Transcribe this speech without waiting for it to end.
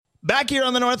Back here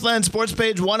on the Northland Sports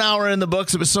Page, 1 hour in the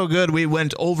books. It was so good we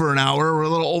went over an hour. We're a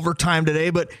little overtime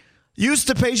today, but used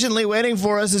to patiently waiting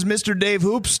for us is Mr. Dave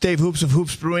Hoops. Dave Hoops of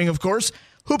Hoops Brewing, of course.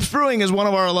 Hoops Brewing is one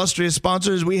of our illustrious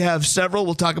sponsors. We have several.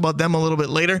 We'll talk about them a little bit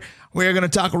later. We're going to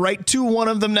talk right to one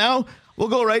of them now. We'll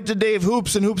go right to Dave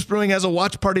Hoops, and Hoops Brewing has a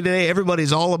watch party today.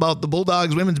 Everybody's all about the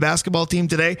Bulldogs women's basketball team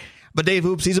today, but Dave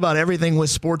Hoops, he's about everything with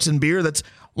sports and beer. That's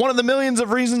one of the millions of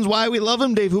reasons why we love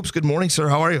him. Dave Hoops, good morning, sir.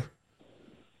 How are you?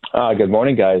 Good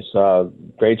morning, guys.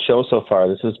 Great show so far.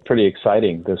 This is pretty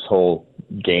exciting, this whole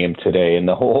game today. And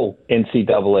the whole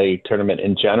NCAA tournament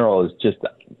in general is just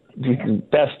the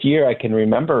best year I can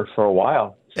remember for a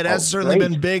while. It has certainly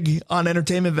been big on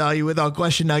entertainment value, without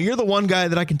question. Now, you're the one guy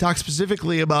that I can talk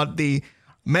specifically about the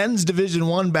men's Division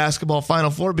I basketball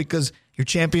Final Four because your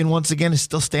champion, once again, is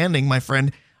still standing, my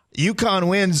friend. UConn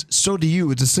wins, so do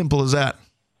you. It's as simple as that.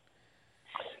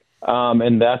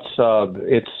 And that's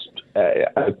it's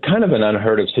kind of an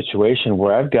unheard of situation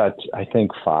where I've got, I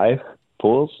think, 5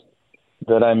 pools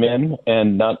that I'm in,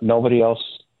 and nobody else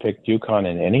picked UConn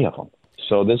in any of them.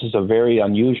 So this is a very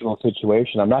unusual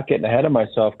situation. I'm not getting ahead of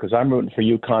myself because I'm rooting for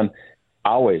UConn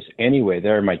always. Anyway,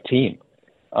 they're my team.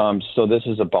 So this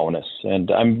is a bonus,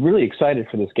 and I'm really excited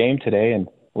for this game today, and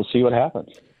we'll see what happens.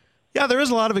 Yeah, there is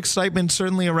a lot of excitement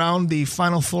certainly around the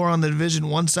Final Four on the Division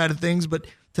I side of things, but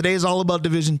today is all about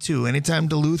Division II. Anytime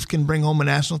Duluth can bring home a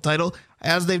national title,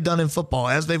 as they've done in football,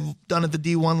 as they've done at the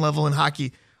D1 level in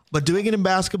hockey, but doing it in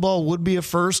basketball would be a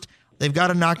first. They've got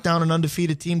to knock down an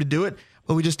undefeated team to do it,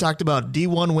 but we just talked about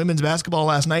D1 women's basketball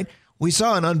last night. We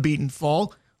saw an unbeaten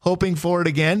fall, hoping for it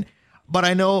again, but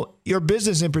I know your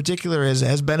business in particular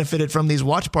has benefited from these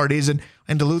watch parties, and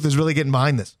Duluth is really getting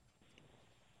behind this.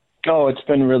 Oh, it's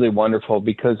been really wonderful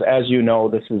because, as you know,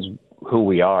 this is who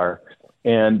we are.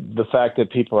 And the fact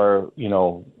that people are,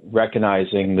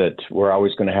 recognizing that we're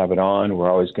always going to have it on,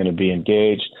 we're always going to be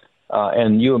engaged,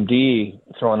 and UMD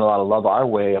throwing a lot of love our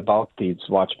way about these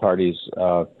watch parties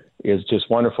is just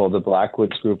wonderful. The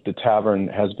Blackwoods group, the Tavern,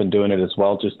 has been doing it as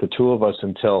well, just the two of us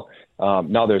until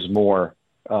now there's more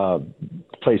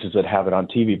places that have it on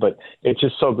TV. But it's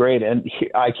just so great. And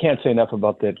I can't say enough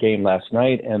about that game last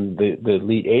night and the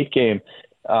Elite Eight game.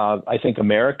 I think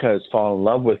America has fallen in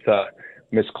love with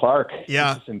Miss Clark.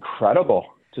 Yeah. It's incredible.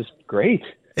 Just great.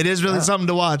 It is really something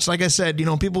to watch. Like I said,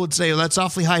 people would say, well, that's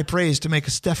awfully high praise to make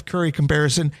a Steph Curry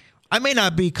comparison. I may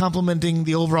not be complimenting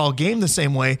the overall game the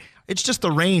same way. It's just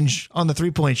the range on the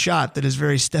three-point shot that is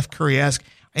very Steph Curry-esque,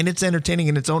 and it's entertaining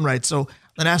in its own right. So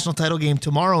the national title game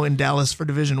tomorrow in Dallas for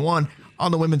Division I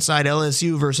on the women's side,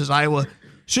 LSU versus Iowa,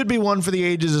 should be one for the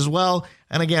ages as well.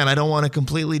 And again, I don't want to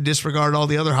completely disregard all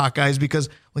the other Hawkeyes because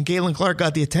when Caitlin Clark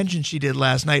got the attention she did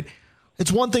last night,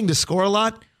 it's one thing to score a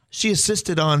lot. She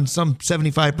assisted on some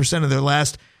 75% of their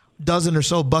last dozen or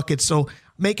so buckets. So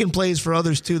making plays for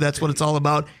others too, that's what it's all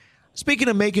about. Speaking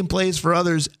of making plays for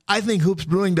others, I think Hoops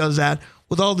Brewing does that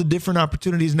with all the different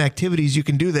opportunities and activities you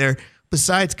can do there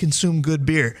besides consume good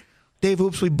beer. Dave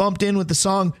Hoops, we bumped in with the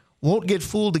song Won't Get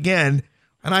Fooled Again,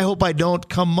 and I hope I don't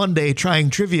come Monday trying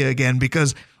trivia again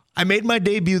because I made my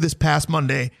debut this past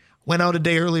Monday, went out a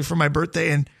day early for my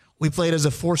birthday, and we played as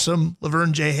a foursome,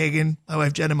 Laverne J. Hagen, my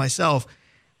wife Jen, and myself.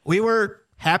 We were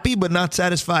happy but not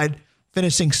satisfied,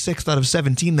 finishing 6th out of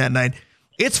 17 that night.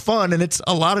 It's fun, and it's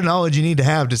a lot of knowledge you need to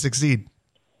have to succeed.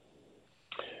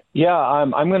 Yeah,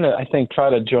 I'm going to, I think,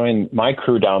 try to join my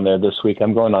crew down there this week.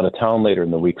 I'm going out of town later in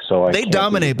the week. They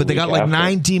dominate, but they got like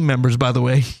 9 team members, by the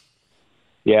way.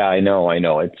 Yeah, I know.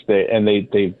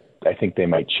 They I think they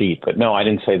might cheat, but no, I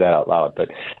didn't say that out loud. But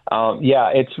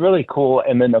yeah, it's really cool.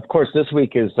 And then, of course, this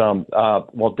week is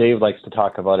Dave likes to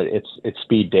talk about it. It's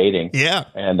speed dating. Yeah,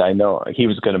 and I know he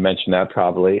was going to mention that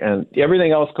probably, and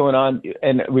everything else going on.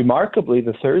 And remarkably,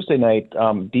 the Thursday night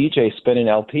DJ spinning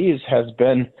LPs has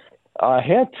been a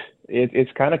hit.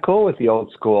 It's kind of cool with the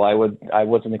old school. I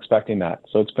wasn't expecting that,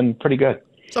 so it's been pretty good.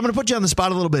 So I'm going to put you on the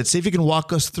spot a little bit. See if you can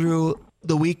walk us through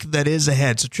the week that is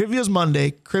ahead. So trivia is Monday,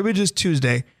 cribbage is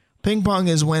Tuesday. Ping pong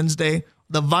is Wednesday,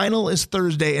 the vinyl is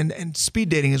Thursday, and speed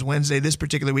dating is Wednesday this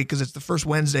particular week because it's the first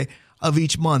Wednesday of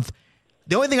each month.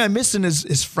 The only thing I'm missing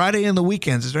is Friday and the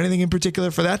weekends. Is there anything in particular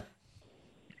for that?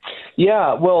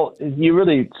 Yeah, well, you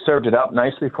really served it up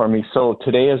nicely for me. So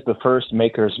today is the first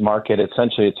Makers Market.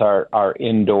 Essentially, it's our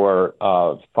indoor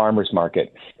farmers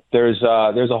market. There's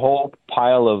a whole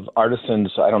pile of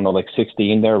artisans, I don't know, like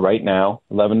 16 there right now,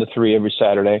 11 to 3 every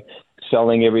Saturday,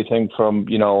 selling everything from,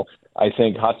 I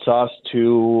think hot sauce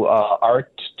to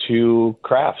art to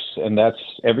crafts, and that's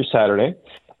every Saturday.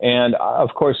 And of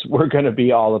course, we're going to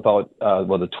be all about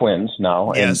the Twins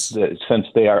now, yes. And since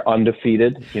they are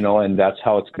undefeated, and that's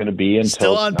how it's going to be until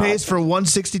still on pace for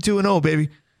 162-0, baby.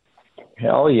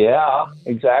 Hell yeah,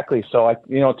 exactly. So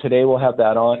today we'll have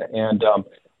that on, and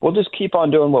we'll just keep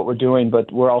on doing what we're doing.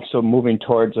 But we're also moving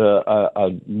towards a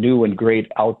new and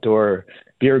great outdoor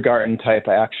beer garden type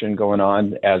action going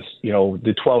on. As you know,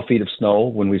 the 12 feet of snow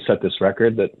when we set this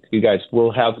record that you guys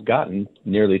will have gotten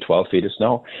nearly 12 feet of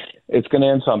snow. It's going to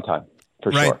end sometime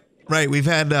for sure. Right. We've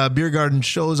had beer garden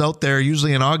shows out there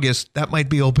usually in August. That might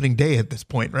be opening day at this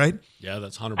point, right? Yeah,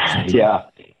 that's 100% true. Yeah.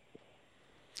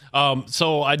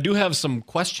 So I do have some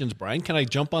questions, Brian. Can I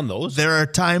jump on those? There are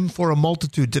time for a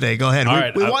multitude today. Go ahead. All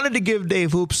right, we wanted to give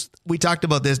Dave Hoops, we talked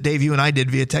about this, Dave, you and I did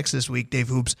via text this week, Dave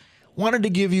Hoops, wanted to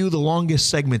give you the longest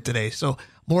segment today. So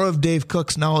more of Dave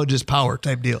Cook's knowledge is power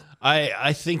type deal.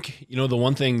 I think, the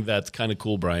one thing that's kind of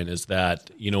cool, Brian, is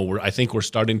that, I think we're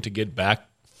starting to get back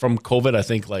from COVID. I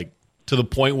think to the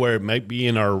point where it might be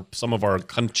in some of our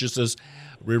consciousness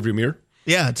rearview mirror.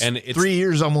 Yeah, it's 3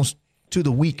 years almost to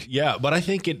the week. Yeah, but I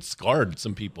think it scarred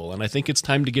some people, and I think it's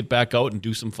time to get back out and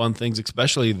do some fun things,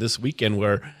 especially this weekend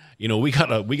where we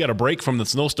got a break from the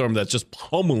snowstorm that's just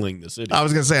pummeling the city. I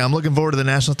was gonna say I'm looking forward to the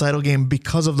national title game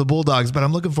because of the Bulldogs, but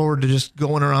I'm looking forward to just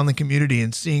going around the community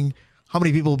and seeing how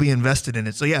many people will be invested in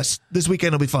it. So yes, this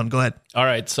weekend will be fun. Go ahead. All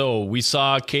right, so we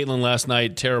saw Caitlin last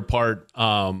night tear apart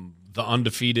the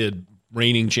undefeated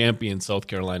reigning champion South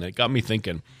Carolina. It got me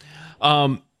thinking,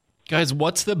 guys,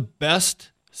 what's the best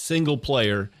single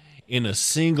player in a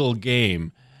single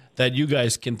game that you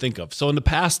guys can think of? So in the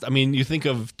past, you think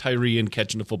of Tyree and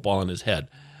catching the football in his head,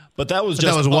 but that was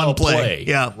just one play.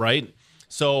 Yeah. Right.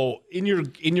 So in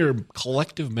your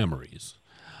collective memories,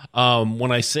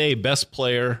 when I say best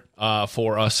player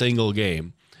for a single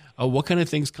game, what kind of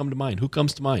things come to mind? Who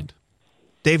comes to mind?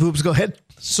 Dave Hoops, go ahead.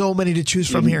 So many to choose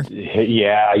from here.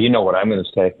 Yeah, you know what I'm going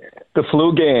to say. The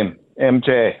flu game,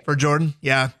 MJ. For Jordan,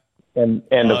 yeah. And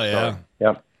yeah.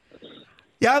 Yep.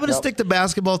 Yeah, I'm going to stick to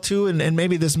basketball too, and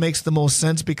maybe this makes the most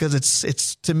sense because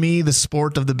it's to me the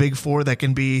sport of the big four that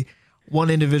can be one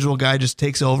individual guy just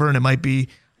takes over, and it might be,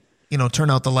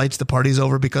 turn out the lights, the party's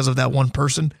over because of that one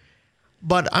person.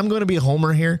 But I'm going to be a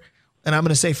homer here, and I'm going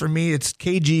to say for me it's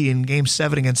KG in Game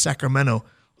 7 against Sacramento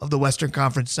of the Western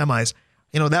Conference semis.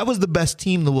 That was the best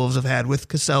team the Wolves have had with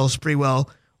Cassell, Sprewell,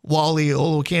 Wally,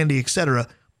 Olowokandi, etc.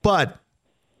 But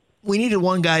we needed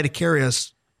one guy to carry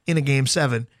us in a Game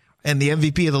 7, and the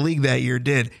MVP of the league that year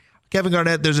did. Kevin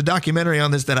Garnett, there's a documentary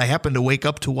on this that I happened to wake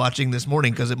up to watching this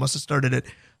morning because it must have started at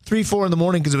 3, 4 in the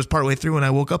morning because it was partway through when I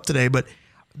woke up today. But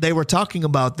they were talking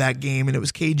about that game, and it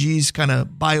was KG's kind of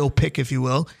biopic, if you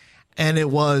will. And it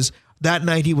was that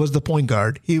night he was the point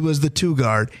guard. He was the 2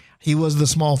 guard. He was the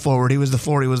small forward. He was the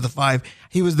 4. He was the 5.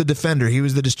 He was the defender. He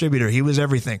was the distributor. He was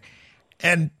everything.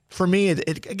 And for me,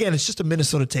 again, it's just a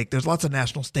Minnesota take. There's lots of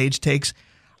national stage takes,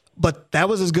 but that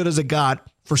was as good as it got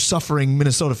for suffering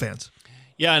Minnesota fans.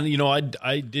 Yeah, and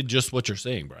I did just what you're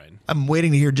saying, Brian. I'm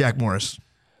waiting to hear Jack Morris.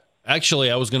 Actually,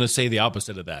 I was going to say the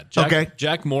opposite of that.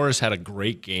 Jack Morris had a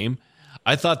great game.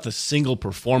 I thought the single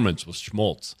performance was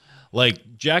Schmaltz.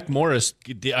 Jack Morris,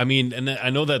 and I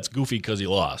know that's goofy because he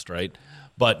lost, right?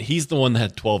 But he's the one that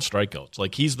had 12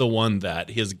 strikeouts. He's the one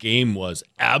that his game was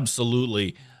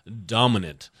absolutely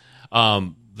dominant.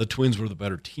 The Twins were the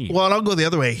better team. Well, and I'll go the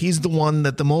other way. He's the one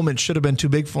that the moment should have been too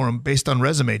big for him based on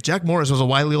resume. Jack Morris was a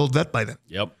wily old vet by then.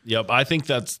 Yep. I think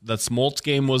that Smoltz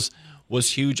game was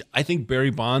huge. I think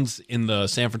Barry Bonds in the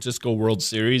San Francisco World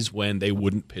Series when they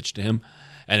wouldn't pitch to him,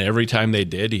 and every time they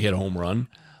did, he hit a home run.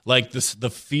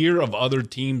 The fear of other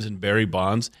teams in Barry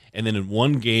Bonds, and then in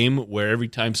one game where every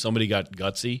time somebody got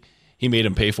gutsy, he made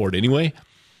him pay for it anyway.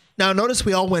 Now, notice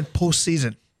we all went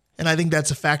postseason. And I think that's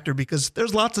a factor because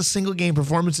there's lots of single game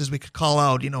performances we could call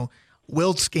out.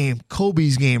 Wilt's game,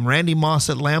 Kobe's game, Randy Moss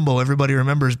at Lambeau, everybody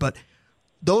remembers. But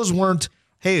those weren't,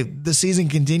 hey, the season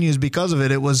continues because of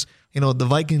it. It was, the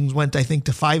Vikings went, I think,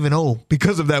 to 5-0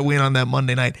 because of that win on that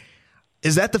Monday night.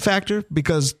 Is that the factor?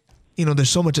 Because,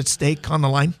 there's so much at stake on the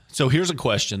line. So here's a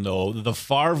question, though. The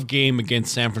Favre game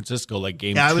against San Francisco,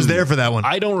 game 2. I was there for that one.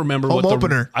 I don't remember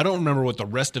opener. I don't remember what the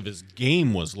rest of his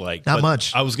game was like. Not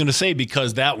much. I was going to say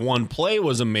because that one play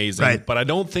was amazing, right. But I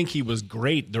don't think he was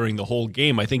great during the whole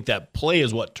game. I think that play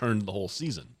is what turned the whole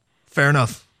season. Fair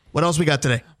enough. What else we got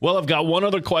today? Well, I've got one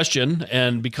other question,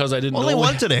 and because I didn't only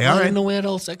one today, all right. I didn't know we had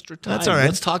all this extra time. That's all right.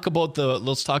 Let's talk about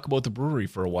the brewery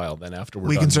for a while. Then after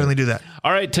we can certainly do that.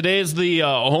 All right, today is the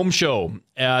home show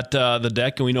at the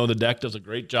Deck, and we know the Deck does a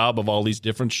great job of all these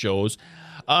different shows.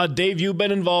 Dave, you've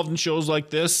been involved in shows like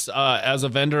this as a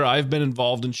vendor. I've been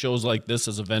involved in shows like this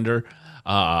as a vendor.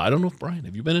 I don't know if Brian,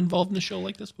 have you been involved in a show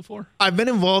like this before? I've been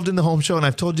involved in the home show, and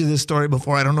I've told you this story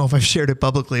before. I don't know if I've shared it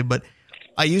publicly, but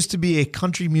I used to be a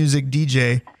country music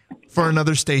DJ for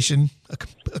another station,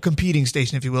 a competing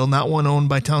station, if you will, not one owned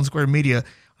by Town Square Media.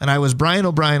 And I was Brian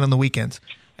O'Brien on the weekends.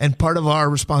 And part of our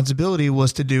responsibility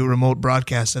was to do remote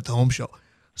broadcasts at the home show.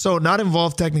 So not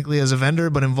involved technically as a vendor,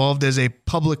 but involved as a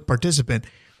public participant.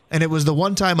 And it was the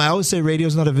one time, I always say radio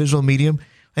is not a visual medium,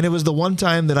 and it was the one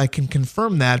time that I can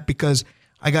confirm that because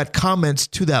I got comments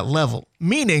to that level,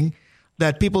 meaning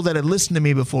that people that had listened to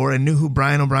me before and knew who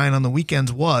Brian O'Brien on the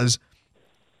weekends was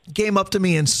came up to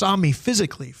me and saw me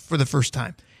physically for the first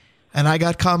time. And I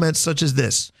got comments such as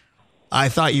this: I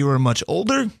thought you were much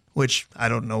older, which I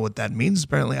don't know what that means.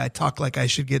 Apparently I talk like I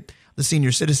should get the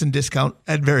senior citizen discount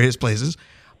at various places.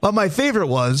 But my favorite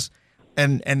was,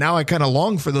 and now I kind of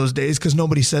long for those days because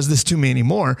nobody says this to me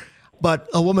anymore, but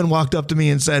a woman walked up to me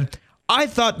and said, I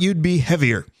thought you'd be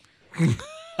heavier.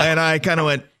 And I kind of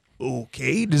went,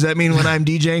 okay, does that mean when I'm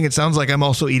DJing, it sounds like I'm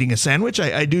also eating a sandwich?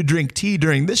 I do drink tea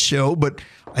during this show, but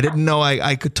I didn't know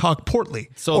I could talk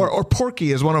portly, or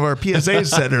porky, as one of our PSAs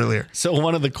said earlier. So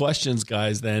one of the questions,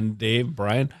 guys, then, Dave,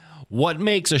 Brian, what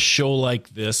makes a show like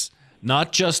this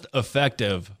not just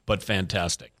effective, but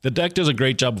fantastic? The Deck does a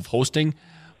great job of hosting,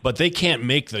 but they can't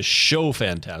make the show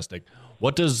fantastic.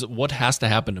 What has to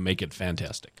happen to make it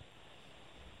fantastic?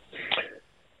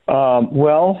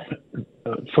 Well,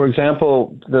 for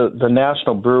example, the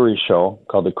National Brewery Show,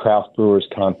 called the Craft Brewers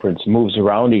Conference, moves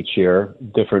around each year,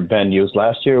 different venues.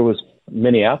 Last year was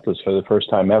Minneapolis for the first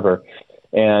time ever.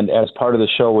 And as part of the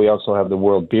show, we also have the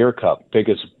World Beer Cup,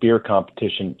 biggest beer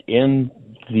competition in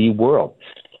the world.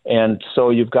 And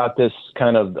so you've got this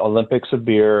kind of Olympics of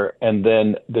beer, and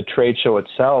then the trade show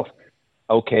itself.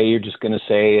 Okay, you're just going to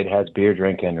say it has beer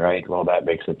drinking, right? Well, that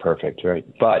makes it perfect, right?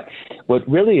 But what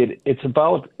really it's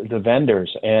about the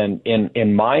vendors, and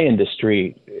in my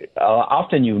industry,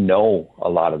 often you know a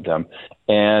lot of them,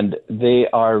 and they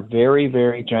are very,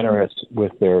 very generous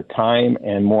with their time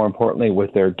and, more importantly,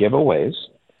 with their giveaways,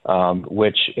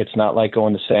 which it's not like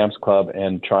going to Sam's Club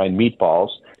and trying meatballs.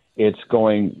 It's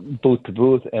going booth to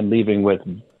booth and leaving with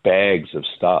bags of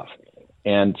stuff.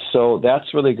 And so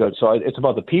that's really good. So it's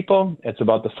about the people. It's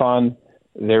about the fun.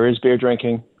 There is beer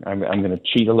drinking. I'm going to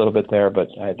cheat a little bit there, but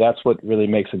that's what really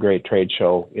makes a great trade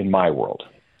show in my world.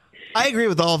 I agree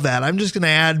with all of that. I'm just going to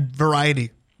add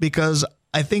variety because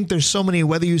I think there's so many,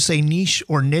 whether you say niche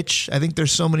or niche, I think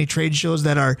there's so many trade shows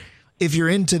that are, if you're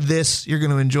into this, you're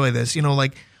going to enjoy this. You know,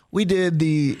 like we did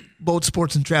the Boat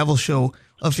Sports and Travel show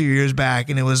a few years back,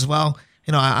 and it was, well,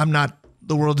 you know, I'm not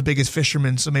the world's biggest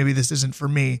fisherman, so maybe this isn't for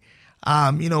me.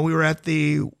 You know, we were at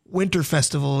the Winter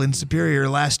Festival in Superior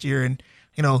last year, and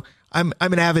you know, I'm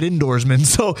an avid indoorsman,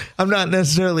 so I'm not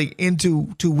necessarily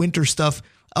into winter stuff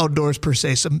outdoors per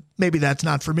se. So maybe that's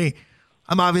not for me.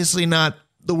 I'm obviously not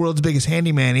the world's biggest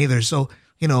handyman either, so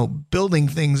you know, building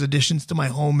things, additions to my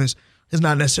home is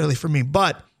not necessarily for me.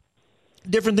 But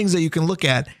different things that you can look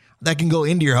at that can go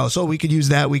into your house. Oh, we could use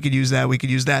that. We could use that. We could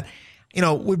use that. You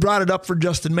know, we brought it up for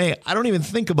Justin May. I don't even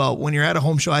think about when you're at a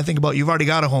home show. I think about you've already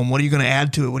got a home. What are you going to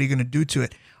add to it? What are you going to do to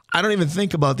it? I don't even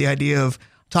think about the idea of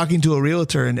talking to a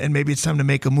realtor and maybe it's time to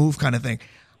make a move kind of thing.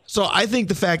 So I think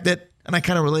the fact that, and I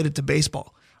kind of relate it to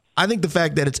baseball, I think the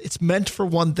fact that it's meant for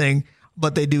one thing,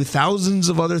 but they do thousands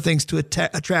of other things to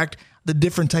attract the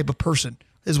different type of person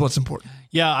is what's important.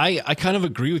 Yeah, I kind of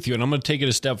agree with you, and I'm going to take it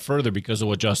a step further because of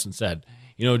what Justin said.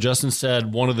 You know, Justin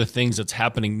said one of the things that's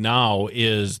happening now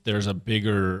is there's a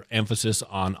bigger emphasis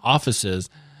on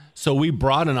offices. So we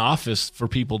brought an office for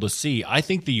people to see. I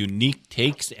think the unique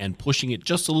takes and pushing it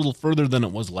just a little further than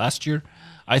it was last year,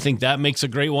 I think that makes a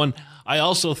great one. I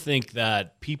also think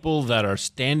that people that are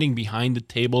standing behind the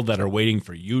table that are waiting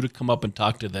for you to come up and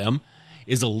talk to them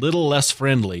is a little less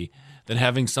friendly than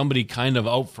having somebody kind of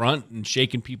out front and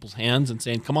shaking people's hands and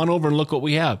saying, come on over and look what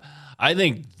we have. I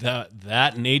think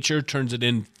that nature turns it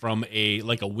in from a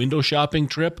window shopping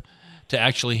trip to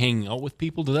actually hanging out with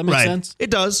people. Does that make sense? It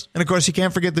does. And of course, you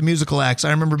can't forget the musical acts. I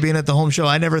remember being at the home show.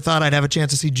 I never thought I'd have a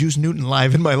chance to see Juice Newton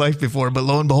live in my life before, but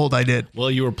lo and behold, I did.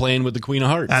 Well, you were playing with the Queen of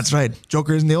Hearts. That's right.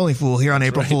 Joker isn't the only fool here on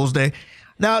April Fool's Day.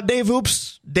 Now,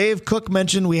 Dave Cook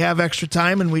mentioned we have extra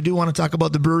time and we do want to talk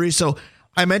about the brewery. So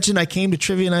I mentioned I came to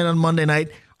Trivia Night on Monday night.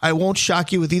 I won't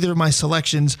shock you with either of my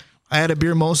selections. I had a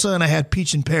beer mosa and I had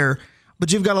peach and pear.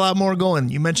 But you've got a lot more going.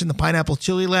 You mentioned the pineapple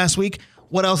chili last week.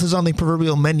 What else is on the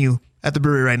proverbial menu at the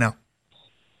brewery right now?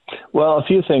 Well, a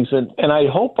few things. And I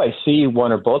hope I see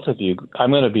one or both of you. I'm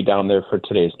going to be down there for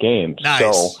today's game. Nice.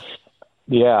 So,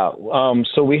 yeah.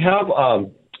 So we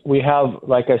have,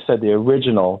 like I said, the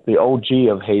original, the OG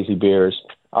of hazy beers,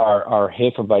 our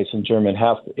Hefeweizen German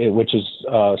Hef, which is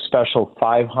a special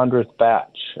 500th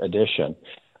batch edition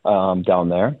down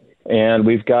there. And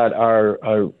we've got our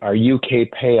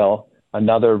UK Pale,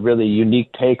 another really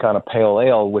unique take on a pale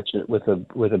ale, with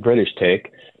a British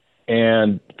take.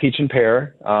 And peach and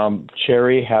pear.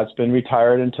 Cherry has been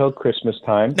retired until Christmas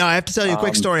time. Now, I have to tell you a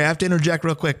quick story. I have to interject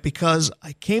real quick because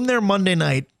I came there Monday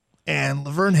night and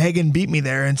Laverne Hagen beat me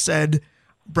there and said,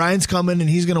 Brian's coming and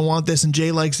he's going to want this and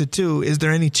Jay likes it too. Is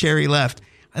there any cherry left?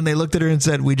 And they looked at her and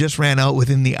said, we just ran out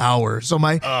within the hour. So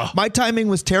my timing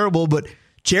was terrible, but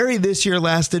cherry this year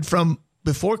lasted from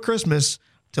before Christmas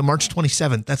to March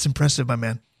 27th. That's impressive, my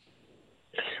man.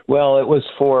 Well, it was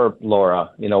for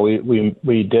Laura. You know,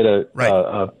 we did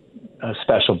a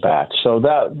special batch, so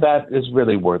that is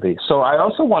really worthy. So I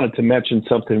also wanted to mention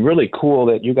something really cool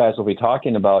that you guys will be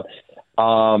talking about.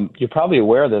 You're probably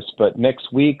aware of this, but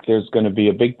next week there's going to be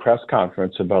a big press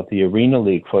conference about the Arena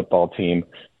League football team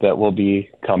that will be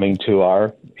coming to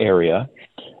our area.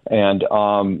 And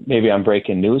maybe I'm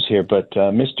breaking news here, but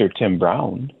Mr. Tim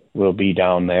Brown will be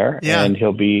down there, and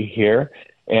he'll be here.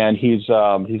 And he's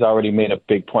already made a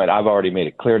big point. I've already made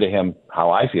it clear to him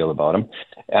how I feel about him.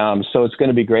 So it's going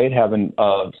to be great having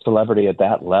a celebrity at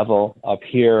that level up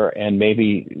here, and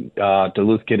maybe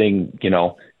Duluth getting,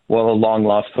 a long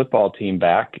lost football team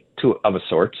back of a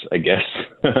sorts, I guess.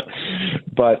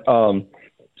 But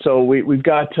so we've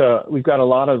got a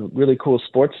lot of really cool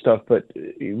sports stuff. But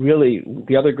really,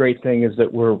 the other great thing is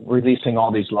that we're releasing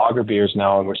all these lager beers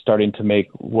now, and we're starting to make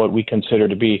what we consider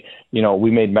to be,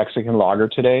 we made Mexican lager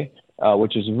today,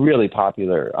 which is really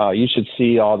popular. You should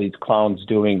see all these clowns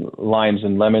doing limes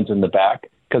and lemons in the back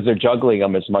because they're juggling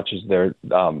them as much as they're,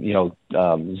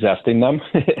 zesting them.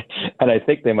 And I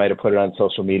think they might have put it on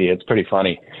social media. It's pretty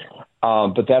funny.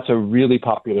 But that's a really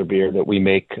popular beer that we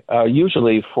make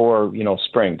usually for,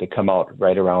 spring to come out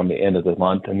right around the end of the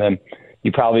month. And then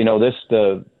you probably know this,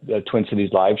 the Twin Cities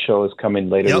Live show is coming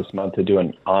later this month to do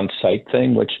an on-site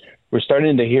thing, which we're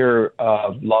starting to hear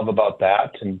love about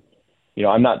that. And,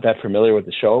 I'm not that familiar with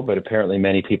the show, but apparently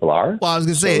many people are. Well, I was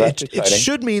going to say, it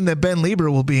should mean that Ben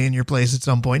Lieber will be in your place at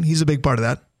some point. He's a big part of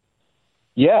that.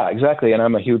 Yeah, exactly. And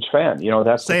I'm a huge fan.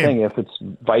 That's Same. The thing. If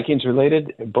it's Vikings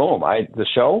related, boom. The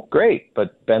show, great.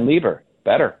 But Ben Lieber,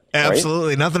 better.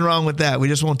 Absolutely. Right? Nothing wrong with that. We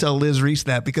just won't tell Liz Reese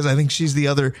that because I think she's the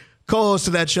other co-host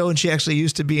of that show, and she actually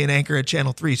used to be an anchor at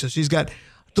Channel 3. So she's got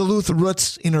Duluth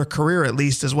roots in her career at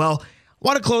least as well. I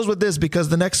want to close with this because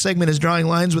the next segment is Drawing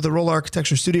Lines with the Roll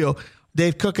Architecture Studio.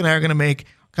 Dave Cook and I are going to make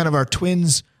kind of our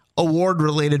Twins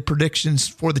award-related predictions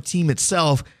for the team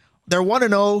itself. They're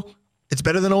 1-0. It's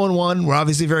better than 0-1. We're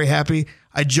obviously very happy.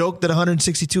 I joked that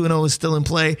 162-0 is still in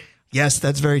play. Yes,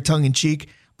 that's very tongue-in-cheek.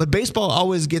 But baseball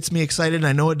always gets me excited, and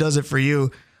I know it does it for you.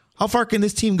 How far can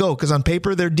this team go? Because on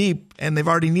paper, they're deep, and they've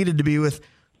already needed to be with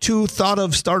two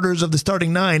thought-of starters of the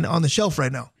starting nine on the shelf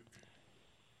right now.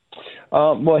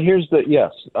 Well,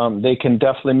 they can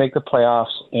definitely make the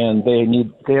playoffs, and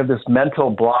they have this mental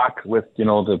block with,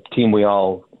 the team we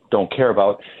all don't care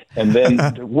about. And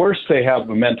then worse, they have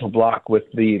a mental block with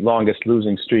the longest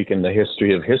losing streak in the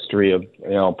history of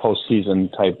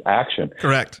postseason type action.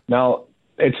 Correct. Now,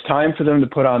 it's time for them to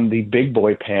put on the big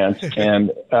boy pants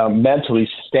and mentally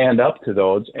stand up to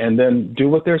those and then do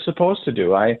what they're supposed to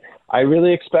do. I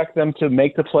really expect them to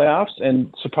make the playoffs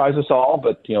and surprise us all,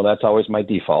 but, that's always my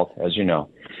default, as you know.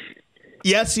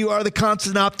 Yes, you are the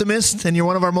constant optimist, and you're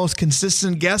one of our most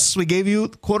consistent guests. We gave you,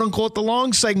 quote-unquote, the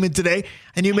long segment today,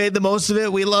 and you made the most of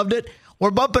it. We loved it.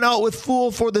 We're bumping out with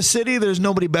Fool for the City. There's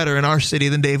nobody better in our city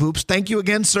than Dave Hoops. Thank you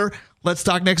again, sir. Let's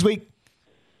talk next week.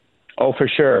 Oh, for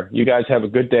sure. You guys have a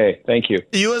good day. Thank you.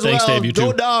 You as Thanks, well. Dave, you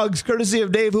Go too. Dogs, courtesy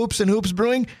of Dave Hoops and Hoops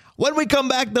Brewing. When we come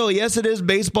back, though, yes, it is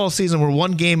baseball season. We're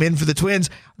one game in for the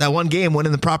Twins. That one game went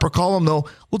in the proper column, though.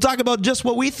 We'll talk about just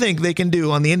what we think they can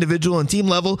do on the individual and team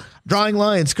level. Drawing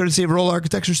Lines, courtesy of Roll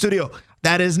Architecture Studio.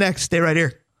 That is next. Stay right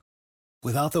here.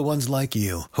 Without the ones like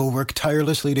you, who work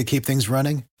tirelessly to keep things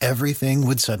running, everything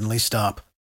would suddenly stop.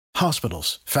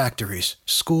 Hospitals, factories,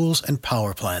 schools, and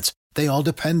power plants, they all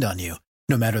depend on you.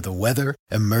 No matter the weather,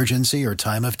 emergency, or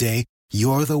time of day,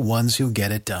 you're the ones who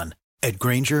get it done. At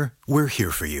Grainger, we're here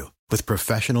for you with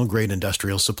professional-grade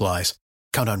industrial supplies.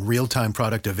 Count on real-time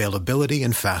product availability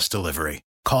and fast delivery.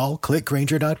 Call,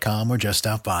 clickgrainger.com, or just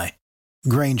stop by.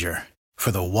 Grainger, for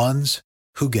the ones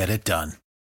who get it done.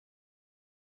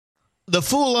 The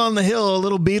Fool on the Hill,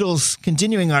 Little Beatles,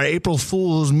 continuing our April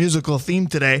Fool's musical theme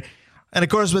today. And,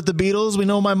 of course, with the Beatles, we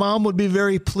know my mom would be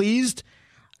very pleased.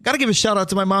 Got to give a shout-out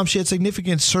to my mom. She had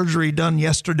significant surgery done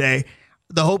yesterday.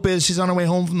 The hope is she's on her way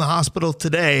home from the hospital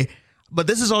today. But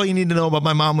this is all you need to know about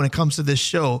my mom when it comes to this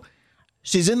show.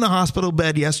 She's in the hospital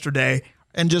bed yesterday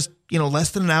and just,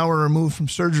 less than an hour removed from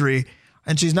surgery.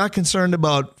 And she's not concerned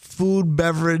about food,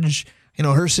 beverage,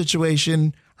 her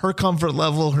situation, her comfort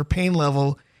level, her pain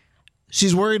level.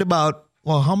 she's worried about,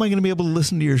 well, how am I going to be able to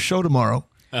listen to your show tomorrow?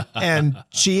 And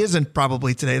she isn't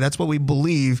probably today. That's what we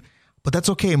believe. But that's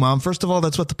okay, Mom. First of all,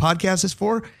 that's what the podcast is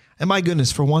for. And my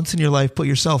goodness, for once in your life, put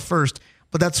yourself first.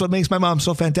 But that's what makes my mom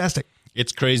so fantastic.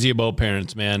 It's crazy about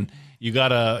parents, man. You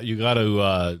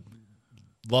gotta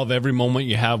love every moment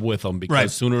you have with them,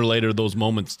 because sooner or later those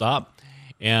moments stop.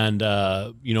 And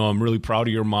I'm really proud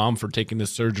of your mom for taking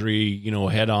this surgery,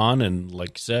 head on, and like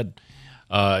you said,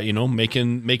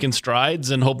 making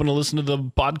strides and hoping to listen to the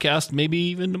podcast maybe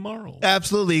even tomorrow.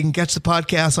 Absolutely. You can catch the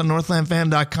podcast on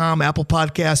northlandfan.com, Apple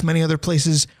Podcasts, many other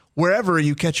places. Wherever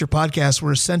you catch your podcasts,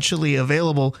 we're essentially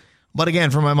available. But again,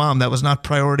 for my mom, that was not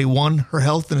priority one. Her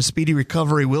health and a speedy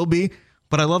recovery will be.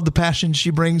 But I love the passion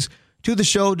she brings to the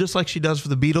show, just like she does for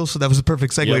the Beatles. So that was a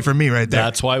perfect segue for me right there.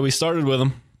 That's why we started with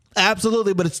them.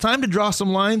 Absolutely, but it's time to draw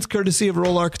some lines, courtesy of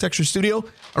Roll Architecture Studio.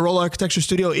 A Roll Architecture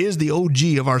Studio is the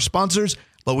OG of our sponsors,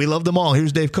 but we love them all.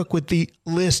 Here's Dave Cook with the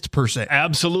list, per se.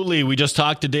 Absolutely. We just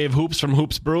talked to Dave Hoops from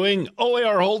Hoops Brewing,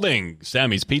 OAR Holding,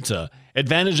 Sammy's Pizza,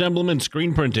 Advantage Emblem and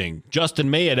Screen Printing, Justin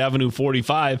May at Avenue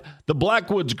 45, the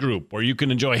Blackwoods Group, where you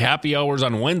can enjoy happy hours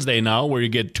on Wednesday now, where you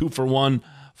get 2-for-1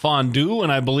 fondue,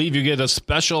 and I believe you get a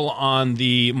special on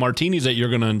the martinis that you're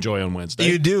going to enjoy on Wednesday.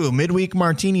 You do. Midweek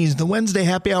martinis. The Wednesday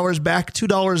happy hour is back.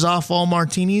 $2 off all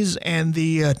martinis, and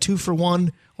the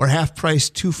 2-for-1 or half price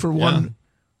 2-for-1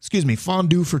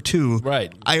 fondue for two.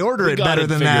 Right. I order it better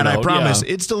than that, I promise.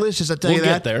 Yeah. It's delicious, I tell you that.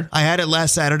 We'll get there. I had it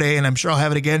last Saturday, and I'm sure I'll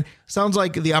have it again. Sounds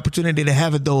like the opportunity to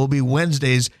have it, though, will be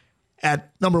Wednesdays at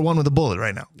number 1 with a bullet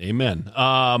right now. Amen.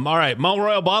 All right, Mount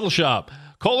Royal Bottle Shop.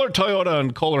 Kohler Toyota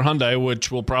and Kohler Hyundai,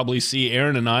 which we'll probably see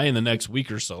Aaron and I in the next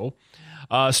week or so.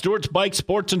 Stewart's Bike,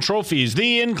 Sports, and Trophies,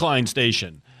 The Incline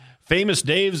Station, Famous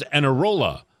Dave's, and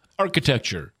Arola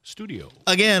Architecture Studio.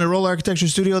 Again, Arola Architecture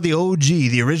Studio, the OG,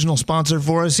 the original sponsor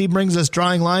for us. He brings us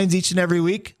drawing lines each and every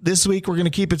week. This week, we're going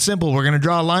to keep it simple. We're going to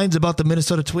draw lines about the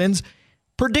Minnesota Twins,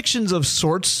 predictions of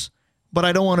sorts, but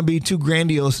I don't want to be too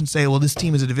grandiose and say, well, this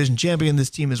team is a division champion,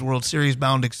 this team is World Series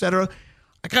bound, etc.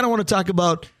 I kind of want to talk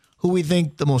about who we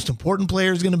think the most important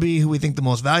player is going to be, who we think the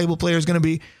most valuable player is going to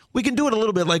be. We can do it a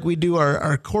little bit like we do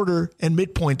our quarter and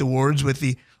midpoint awards with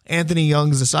the Anthony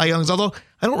Youngs, the Cy Youngs, although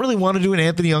I don't really want to do an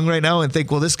Anthony Young right now and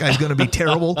think, well, this guy's going to be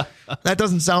terrible. That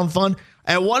doesn't sound fun.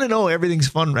 I want to know everything's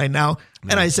fun right now.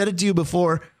 And I said it to you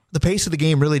before, the pace of the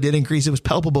game really did increase. It was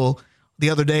palpable the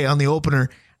other day on the opener,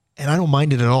 and I don't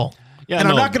mind it at all. Yeah, and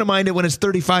I'm not going to mind it when it's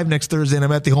 35 next Thursday and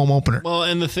I'm at the home opener. Well,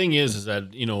 and the thing is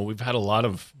that, we've had a lot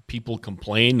of people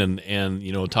complain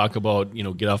and talk about,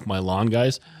 get off my lawn,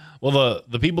 guys. Well,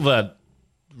 the people that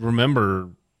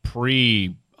remember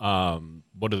the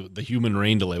human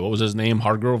rain delay, what was his name?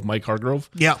 Mike Hargrove?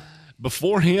 Yeah.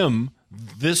 Before him,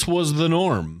 this was the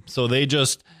norm. So they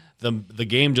just, the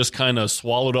game just kind of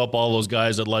swallowed up all those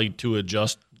guys that like to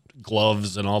adjust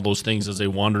gloves and all those things as they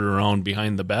wandered around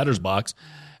behind the batter's box.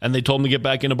 And they told them to get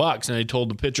back in the box, and they told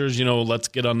the pitchers, let's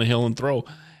get on the hill and throw.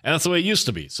 And that's the way it used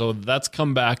to be. So that's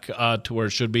come back to where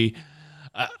it should be.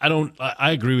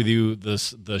 I agree with you.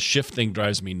 The shift thing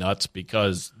drives me nuts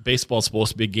because baseball's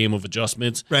supposed to be a game of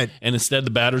adjustments. Right. And instead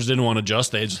the batters didn't want to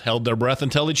adjust. They just held their breath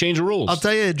until they changed the rules. I'll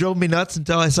tell you, it drove me nuts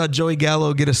until I saw Joey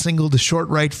Gallo get a single to short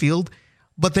right field.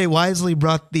 But they wisely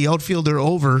brought the outfielder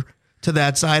over to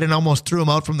that side and almost threw him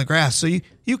out from the grass. So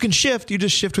you can shift. You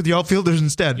just shift with the outfielders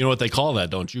instead. You know what they call that,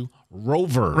 don't you?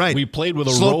 Rover. Right. We played with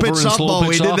a slow rover pitch and slow pitch softball.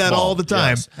 We did that all the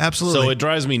time. Yes. Absolutely. So it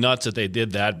drives me nuts that they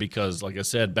did that because, like I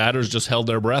said, batters just held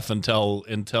their breath until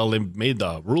they made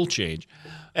the rule change.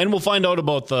 And we'll find out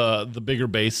about the bigger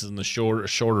bases and the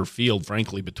shorter field,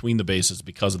 frankly, between the bases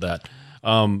because of that.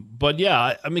 But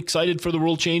yeah, I'm excited for the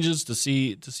rule changes to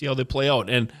see how they play out.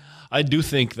 And I do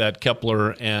think that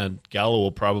Kepler and Gallo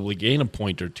will probably gain a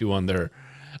point or two on their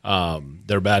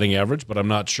batting average, but I'm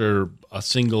not sure a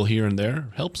single here and there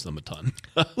helps them a ton.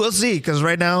 We'll see, because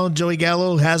right now Joey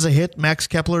Gallo has a hit, Max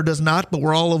Kepler does not, but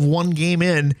we're all of one game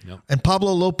in. Yep. And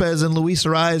Pablo Lopez and Luis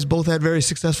Arraez both had very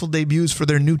successful debuts for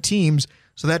their new teams,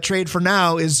 so that trade for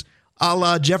now is a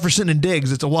la Jefferson and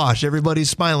Diggs. It's a wash. Everybody's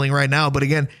smiling right now, but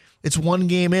again, it's one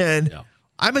game in. Yeah.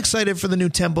 I'm excited for the new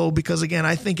tempo because, again,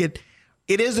 I think it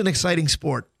is an exciting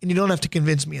sport, and you don't have to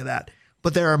convince me of that.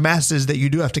 But there are masses that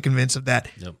you do have to convince of that.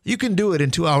 Yep. You can do it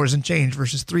in 2 hours and change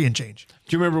versus 3 and change.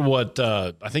 Do you remember what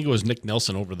I think it was Nick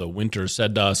Nelson over the winter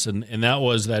said to us? And that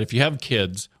was that if you have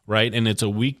kids, right, and it's a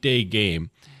weekday game,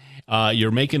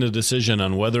 you're making a decision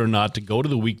on whether or not to go to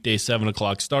the weekday 7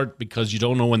 o'clock start because you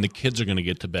don't know when the kids are going to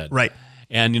get to bed. Right.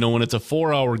 And, when it's a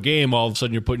 4-hour game, all of a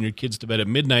sudden you're putting your kids to bed at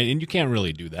midnight, and you can't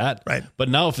really do that. Right. But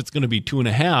now if it's going to be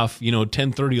 2.5,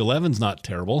 10:30, 11's not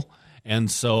terrible.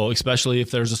 And so, especially if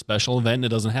there's a special event and it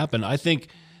doesn't happen, I think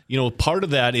part of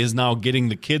that is now getting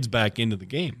the kids back into the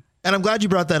game. And I'm glad you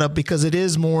brought that up because it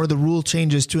is more the rule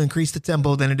changes to increase the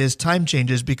tempo than it is time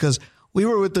changes, because we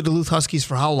were with the Duluth Huskies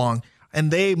for how long?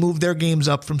 And they moved their games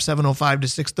up from 7:05 to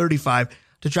 6:35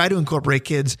 to try to incorporate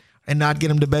kids and not get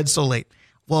them to bed so late.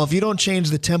 Well, if you don't change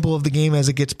the tempo of the game as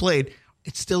it gets played,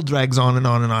 it still drags on and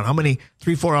on and on. How many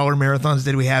 3-4 hour marathons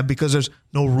did we have because there's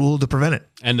no rule to prevent it?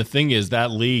 And the thing is, that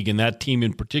league and that team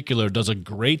in particular does a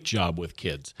great job with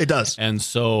kids. It does. And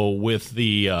so with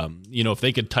the, if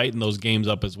they could tighten those games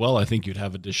up as well, I think you'd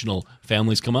have additional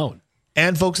families come out.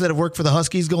 And folks that have worked for the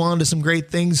Huskies go on to some great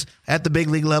things at the big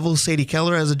league level. Sadie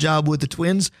Keller has a job with the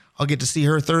Twins. I'll get to see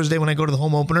her Thursday when I go to the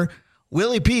home opener.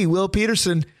 Will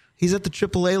Peterson, he's at the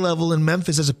AAA level in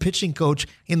Memphis as a pitching coach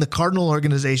in the Cardinal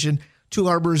organization. Two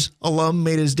Harbors alum,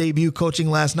 made his debut coaching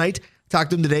last night. Talked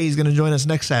to him today. He's going to join us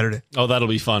next Saturday. Oh, that'll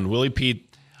be fun. Willie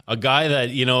Pete, a guy that,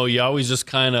 you always just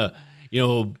kind of,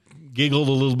 giggled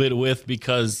a little bit with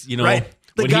because, right.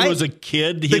 When he was a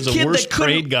kid, he's a worst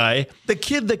grade guy. The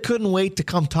kid that couldn't wait to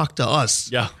come talk to us.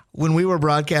 Yeah. When we were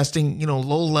broadcasting,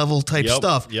 low-level type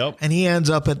stuff. Yep. And he ends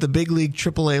up at the big league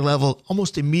AAA level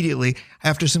almost immediately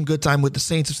after some good time with the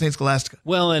Saints of St. Scholastica.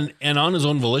 Well, and on his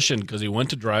own volition, because he went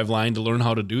to Driveline to learn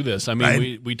how to do this. I mean,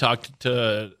 right. we talked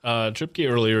to Tripke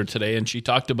earlier today, and she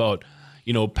talked about,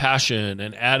 passion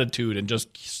and attitude and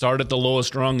just start at the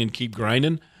lowest rung and keep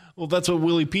grinding. Well, that's what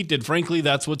Willie Pete did. Frankly,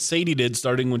 that's what Sadie did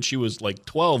starting when she was like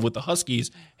 12 with the Huskies,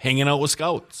 hanging out with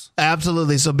scouts.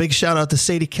 Absolutely. So big shout out to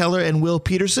Sadie Keller and Will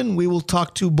Peterson. We will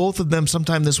talk to both of them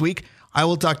sometime this week. I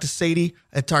will talk to Sadie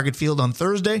at Target Field on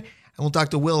Thursday, and we'll talk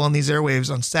to Will on these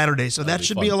airwaves on Saturday. So that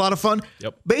should be a lot of fun.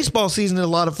 Yep. Baseball season is a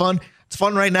lot of fun. It's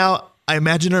fun right now. I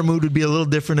imagine our mood would be a little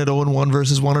different at 0-1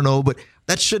 versus 1-0, but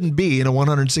that shouldn't be in a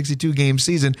 162-game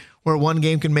season where one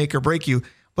game can make or break you.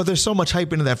 But there's so much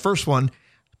hype into that first one.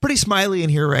 Pretty smiley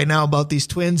in here right now about these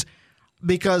Twins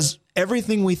because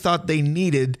everything we thought they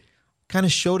needed kind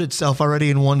of showed itself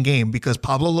already in one game because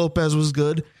Pablo Lopez was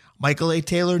good. Michael A.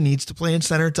 Taylor needs to play in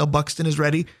center until Buxton is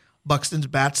ready. Buxton's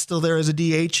bat's still there as a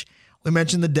DH. We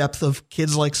mentioned the depth of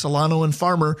kids like Solano and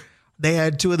Farmer. They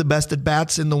had two of the best at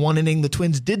bats in the one inning the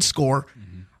Twins did score.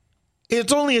 Mm-hmm.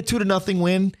 It's only a 2-0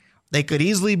 win. They could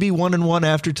easily be 1-1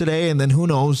 after today, and then who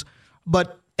knows.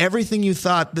 But everything you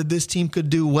thought that this team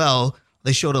could do well,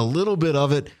 they showed a little bit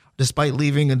of it despite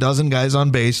leaving a dozen guys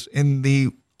on base in the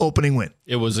opening win.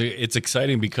 It's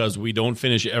exciting because we don't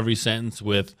finish every sentence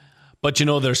with, but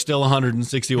there's still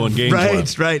 161 games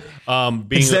left. Right.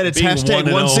 Instead, it's hashtag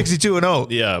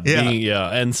 162-0. Yeah.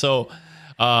 And so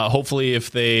hopefully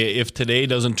if today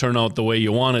doesn't turn out the way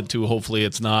you want it to, hopefully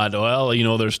it's not,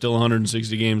 there's still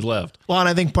 160 games left. Well, and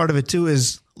I think part of it too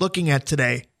is looking at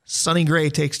today, Sonny Gray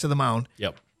takes to the mound.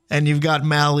 Yep. And you've got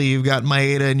Malley, you've got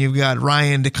Maeda, and you've got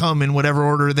Ryan to come in whatever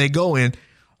order they go in.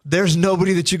 There's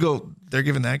nobody that you go, they're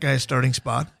giving that guy a starting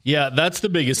spot. Yeah, that's the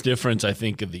biggest difference, I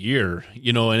think, of the year.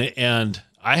 And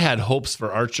I had hopes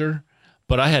for Archer,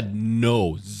 but I had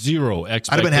zero expectations.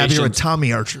 I'd have been happier with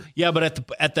Tommy Archer. Yeah,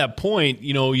 but at that point,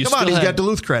 he's got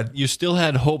Duluth cred. You still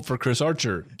had hope for Chris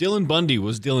Archer. Dylan Bundy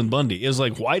was Dylan Bundy. It was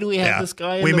like, why do we have this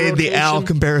guy in We made rotation? the Al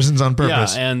comparisons on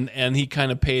purpose. Yeah, and he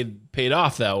kind of paid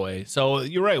off that way. So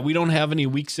you're right. We don't have any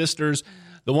weak sisters.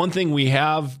 The one thing we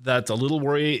have that's a little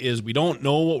worry is we don't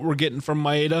know what we're getting from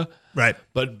Maeda. Right.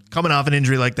 But coming off an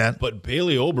injury like that. But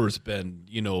Bailey Ober's been,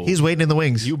 he's waiting in the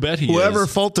wings. You bet Whoever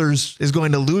falters is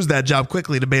going to lose that job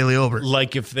quickly to Bailey Ober.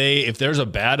 Like if there's a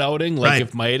bad outing,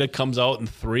 if Maeda comes out in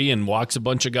 3 and walks a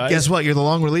bunch of guys. Guess what? You're the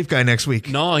long relief guy next week.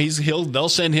 No, they'll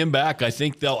send him back. I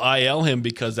think they'll IL him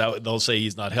because they'll say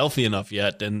he's not healthy enough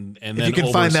yet. And then if you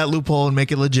can find that loophole and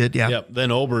make it legit, yeah. Yep.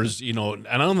 Then Ober's, and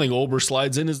I don't think Ober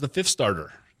slides in as the 5th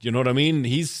starter. You know what I mean?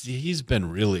 He's been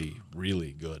really,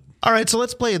 really good. All right, so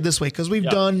let's play it this way because we've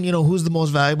done, who's the most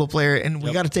valuable player, and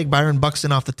we got to take Byron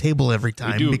Buxton off the table every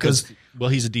time. We do, because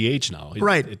he's a DH now.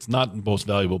 Right. It's not most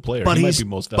valuable player. But he might be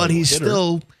most valuable But he's hitter.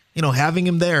 still, having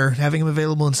him there, having him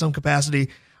available in some capacity.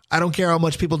 I don't care how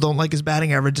much people don't like his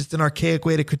batting average. It's an archaic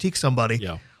way to critique somebody.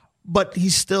 Yeah. But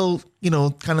he's still,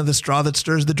 kind of the straw that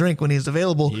stirs the drink when he's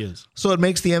available. He is. So it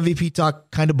makes the MVP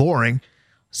talk kind of boring.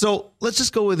 So let's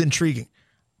just go with intriguing.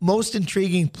 Most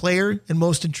intriguing player and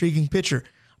most intriguing pitcher.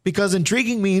 Because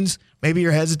intriguing means maybe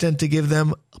you're hesitant to give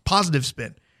them a positive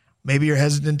spin. Maybe you're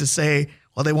hesitant to say,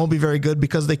 well, they won't be very good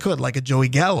because they could, like a Joey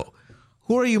Gallo.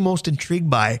 Who are you most intrigued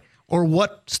by, or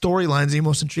what storylines are you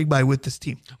most intrigued by with this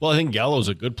team? Well, I think Gallo's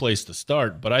a good place to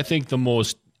start, but I think the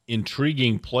most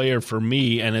intriguing player for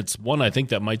me, and it's one I think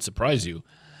that might surprise you,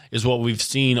 is what we've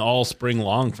seen all spring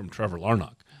long from Trevor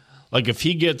Larnach. Like if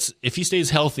he stays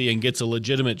healthy and gets a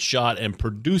legitimate shot and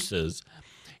produces,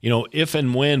 if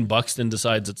and when Buxton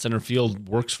decides that center field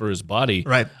works for his body,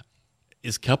 right,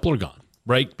 is Kepler gone,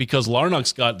 right? Because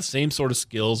Larnach's got the same sort of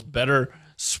skills, better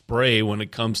spray when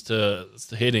it comes to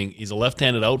hitting. He's a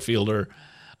left-handed outfielder.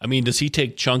 I mean, does he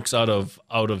take chunks out of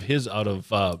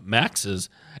Max's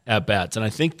at bats? And I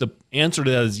think the answer to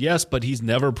that is yes, but he's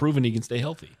never proven he can stay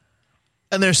healthy.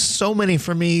 And there's so many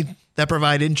for me that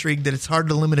provide intrigue that it's hard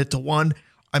to limit it to one.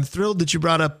 I'm thrilled that you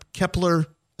brought up Kepler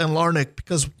and Larnach,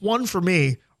 because one for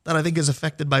me that I think is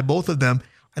affected by both of them,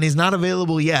 and he's not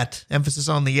available yet, emphasis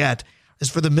on the yet, is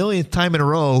for the millionth time in a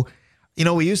row.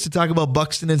 We used to talk about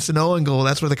Buxton and Sano and go,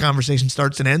 that's where the conversation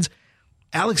starts and ends.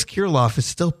 Alex Kirilloff is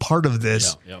still part of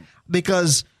this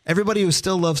because everybody who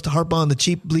still loves to harp on the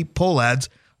cheap bleep poll ads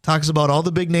talks about all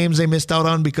the big names they missed out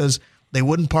on because they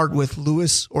wouldn't part with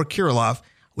Lewis or Kirilloff.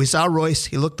 We saw Royce.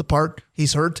 He looked the part.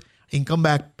 He's hurt. He can come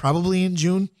back probably in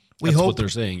June. That's what they're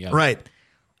saying, yeah. Right.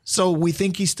 So we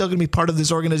think he's still going to be part of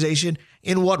this organization.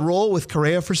 In what role with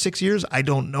Correa for 6 years? I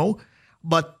don't know.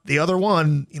 But the other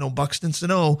one, Buxton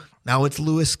Sano, now it's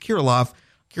Lewis Kirilloff.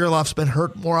 Kirilloff's been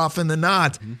hurt more often than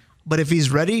not. Mm-hmm. But if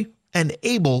he's ready and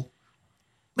able,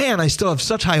 man, I still have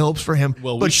such high hopes for him.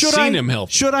 Well, but we've seen him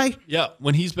healthy. Should I? Yeah,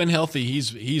 when he's been healthy,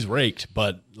 he's raked.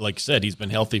 But like I said, he's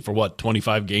been healthy for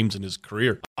 25 games in his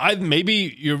career.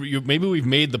 Maybe we've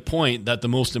made the point that the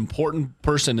most important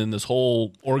person in this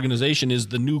whole organization is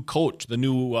the new coach, the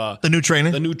new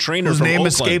trainer, whose from name Oakland.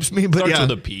 Escapes me, but starts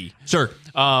with a P. Sure,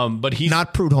 but he's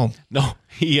not Prudhomme. No,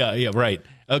 yeah, right.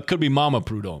 Could be Mama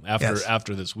Prudhomme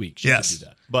after this week. She could do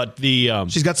that. But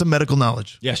she's got some medical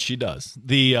knowledge. Yes, she does.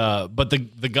 But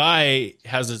the guy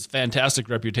has this fantastic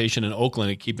reputation in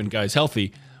Oakland at keeping guys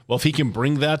healthy. Well, if he can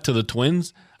bring that to the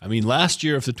Twins, I mean, last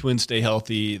year if the Twins stay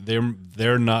healthy,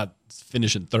 they're not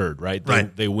finishing third, right?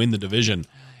 They win the division.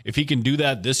 If he can do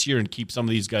that this year and keep some of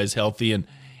these guys healthy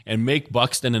and make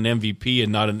Buxton an MVP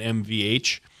and not an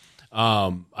MVH,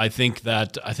 I think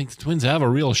the Twins have a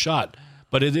real shot.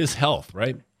 But it is health,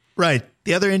 right? Right.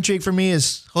 The other intrigue for me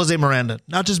is Jose Miranda.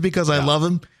 Not just because I love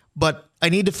him, but I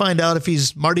need to find out if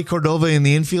he's Marty Cordova in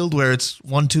the infield where it's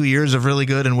 1-2 years of really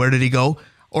good and where did he go?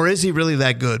 Or is he really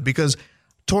that good? Because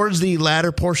towards the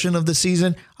latter portion of the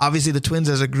season, obviously the Twins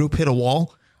as a group hit a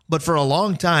wall. But for a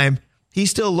long time, he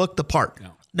still looked the part. Yeah.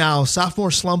 Now,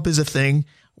 sophomore slump is a thing.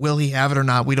 Will he have it or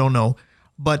not? We don't know.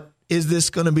 But is this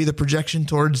going to be the projection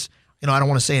towards, I don't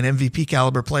want to say an MVP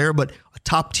caliber player, but a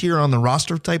top tier on the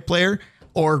roster type player?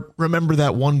 Or remember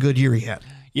that one good year he had?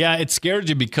 Yeah, it scared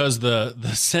you because the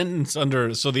sentence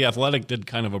so The Athletic did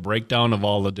kind of a breakdown of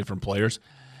all the different players,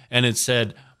 and it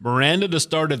said, Miranda to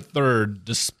start at third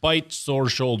despite sore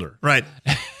shoulder. Right.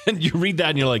 And you read that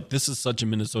and you're like, this is such a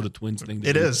Minnesota Twins thing to do.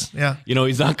 It is, yeah.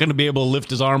 He's not going to be able to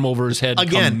lift his arm over his head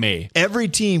come May. Every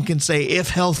team can say, if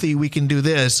healthy, we can do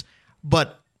this,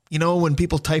 but when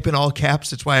people type in all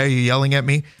caps, it's why are you yelling at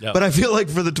me? Yep. But I feel like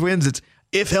for the Twins, it's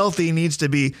if healthy needs to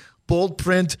be bold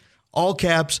print, all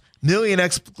caps, million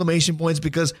exclamation points,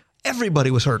 because everybody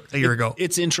was hurt a year ago.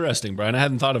 It's interesting, Brian. I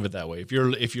hadn't thought of it that way. If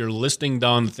you're listing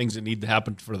down the things that need to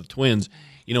happen for the Twins,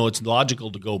 it's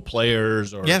logical to go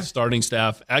players or starting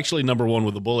staff. Actually, number one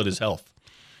with a bullet is health.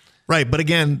 Right, but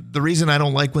again, the reason I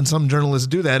don't like when some journalists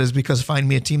do that is because find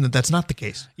me a team that's not the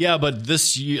case. Yeah, but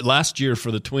last year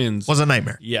for the Twins was a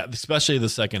nightmare. Yeah, especially the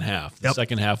second half. The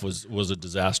second half was a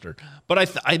disaster.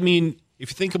 But I mean,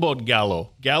 if you think about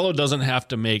Gallo doesn't have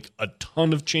to make a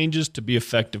ton of changes to be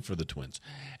effective for the Twins.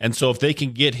 And so if they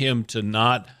can get him to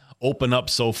not open up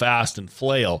so fast and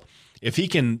flail, if he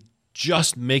can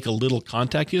just make a little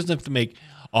contact, he doesn't have to make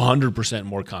 100%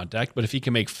 more contact, but if he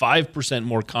can make 5%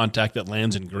 more contact that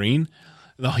lands in green,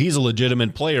 he's a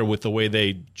legitimate player with the way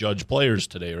they judge players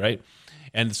today, right?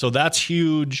 And so that's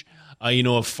huge.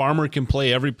 If Farmer can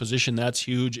play every position, that's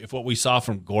huge. If what we saw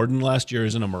from Gordon last year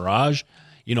isn't a mirage,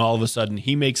 all of a sudden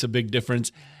he makes a big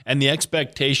difference. And the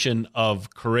expectation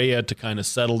of Correa to kind of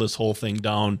settle this whole thing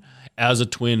down as a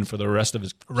Twin for the rest of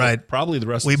his probably the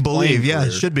rest of his believe, career.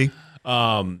 It should be.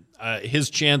 His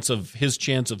chance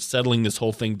of settling this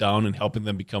whole thing down and helping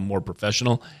them become more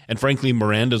professional. And frankly,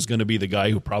 Miranda's going to be the guy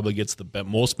who probably gets the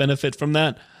most benefit from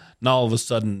that. Now all of a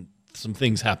sudden, some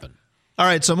things happen. All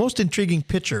right, so most intriguing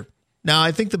pitcher. Now,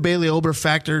 I think the Bailey Ober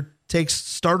factor takes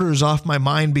starters off my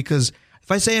mind because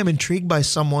if I say I'm intrigued by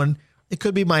someone, it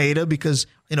could be Maeda because,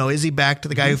 is he back to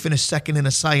the guy who finished second in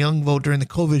a Cy Young vote during the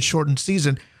COVID-shortened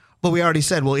season? But we already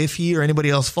said, well, if he or anybody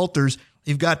else falters,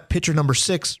 you've got pitcher number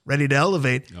 6 ready to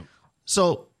elevate. Yep.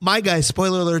 So my guy,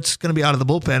 spoiler alert, is going to be out of the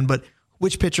bullpen, but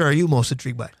which pitcher are you most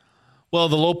intrigued by? Well,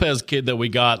 the Lopez kid that we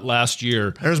got last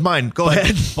year. There's mine. Go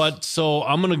ahead. But so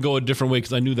I'm going to go a different way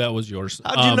because I knew that was yours.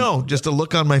 How'd you know? Just a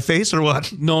look on my face or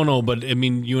what? No. But I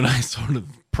mean, you and I sort of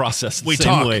process the same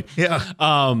talk. way. Yeah.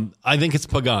 I think it's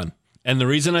Pagan. And the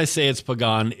reason I say it's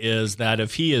Pagan is that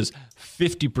if he is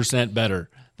 50% better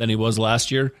than he was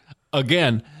last year,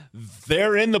 again,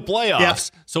 they're in the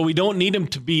playoffs. Yeah. So we don't need him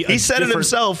to be He said it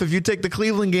himself. If you take the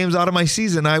Cleveland games out of my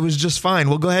season, I was just fine.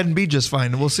 We'll go ahead and be just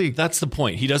fine. We'll see. That's the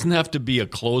point. He doesn't have to be a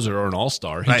closer or an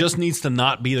all-star. He just needs to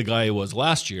not be the guy he was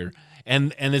last year.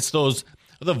 And it's those,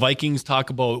 the Vikings talk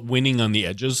about winning on the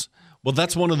edges. Well,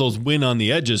 that's one of those win on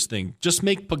the edges thing. Just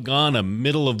make Pagan a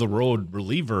middle-of-the-road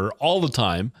reliever all the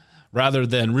time rather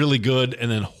than really good and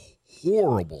then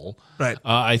horrible. Right.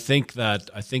 I think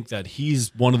that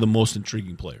he's one of the most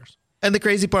intriguing players. And the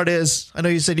crazy part is, I know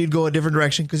you said you'd go a different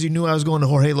direction because you knew I was going to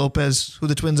Jorge Lopez, who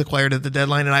the Twins acquired at the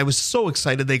deadline, and I was so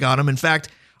excited they got him. In fact,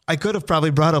 I could have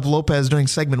probably brought up Lopez during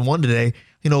segment 1 today.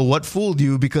 You know, what fooled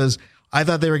you? Because I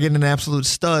thought they were getting an absolute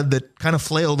stud that kind of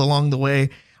flailed along the way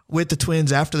with the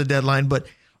Twins after the deadline. But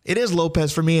it is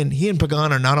Lopez for me, and he and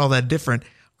Pagan are not all that different.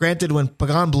 Granted, when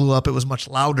Pagan blew up, it was much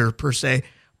louder per se.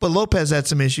 But Lopez had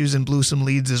some issues and blew some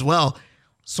leads as well.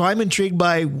 So I'm intrigued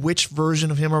by which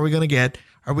version of him are we going to get.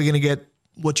 Are we going to get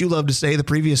what you love to say, the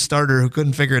previous starter who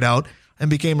couldn't figure it out and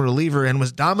became a reliever and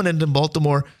was dominant in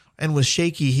Baltimore and was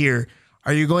shaky here?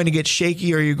 Are you going to get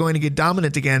shaky or are you going to get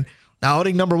dominant again? Now,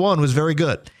 outing number 1 was very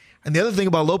good. And the other thing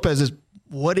about Lopez is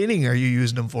what inning are you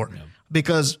using him for? Yeah.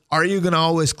 Because are you going to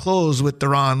always close with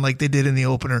Duran like they did in the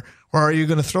opener? Or are you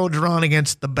going to throw Duran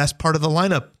against the best part of the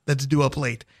lineup that's due up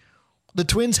late? The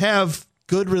Twins have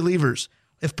good relievers.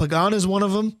 If Pagan is one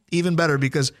of them, even better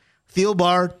because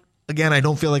Thielbar, again, I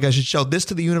don't feel like I should shout this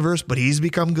to the universe, but he's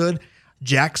become good.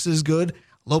 Jax is good.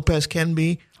 Lopez can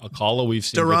be. Alcala, we've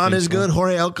seen. Duran is good.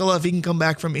 Jorge Alcala, if he can come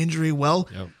back from injury well.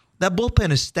 Yep. That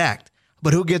bullpen is stacked,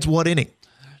 but who gets what inning?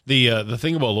 The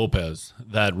thing about Lopez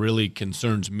that really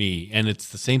concerns me, and it's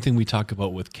the same thing we talk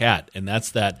about with Cat, and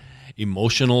that's that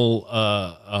emotional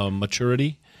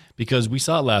maturity. Because we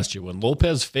saw it last year when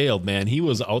Lopez failed, man, he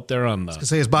was out there on the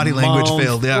his body language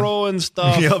failed, throwing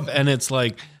stuff, and it's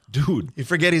like, dude, you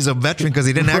forget he's a veteran because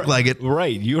he didn't act like it.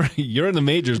 Right, you're in the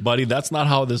majors, buddy. That's not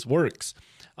how this works.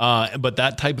 But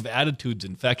that type of attitude's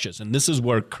infectious, and this is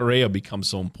where Correa becomes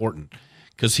so important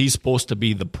because he's supposed to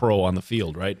be the pro on the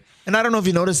field, right? And I don't know if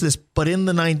you noticed this, but in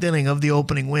the 9th inning of the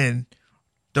opening win,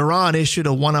 Duran issued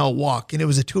a 1-out walk, and it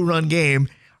was a 2-run game.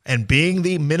 And being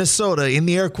the Minnesota, in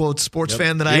the air quotes, sports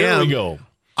fan that I am,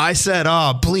 I said,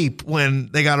 bleep, when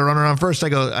they got a runner on first. I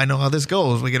go, I know how this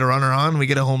goes. We get a runner on, we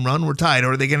get a home run, we're tied.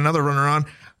 Or they get another runner on,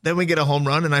 then we get a home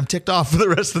run, and I'm ticked off for the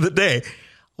rest of the day.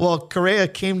 Well, Correa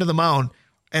came to the mound,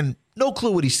 and no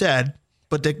clue what he said,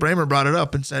 but Dick Bramer brought it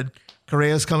up and said,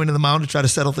 Correa's coming to the mound to try to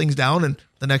settle things down, and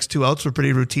the next 2 outs were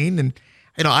pretty routine. And,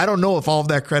 you know, I don't know if all of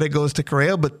that credit goes to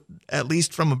Correa, but at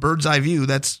least from a bird's eye view,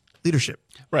 that's leadership.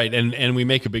 Right, and we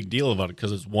make a big deal about it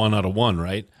because it's 1 out of 1,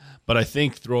 right? But I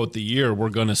think throughout the year, we're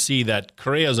going to see that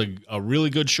Correa is a really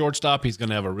good shortstop. He's going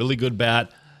to have a really good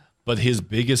bat, but his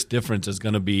biggest difference is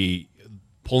going to be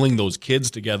pulling those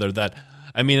kids together. That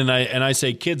I mean, and I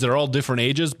say kids are all different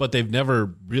ages, but they've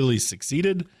never really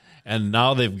succeeded, and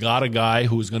now they've got a guy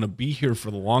who's going to be here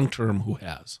for the long term who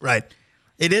has. Right.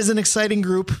 It is an exciting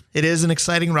group. It is an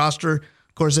exciting roster.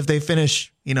 Of course, if they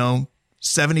finish,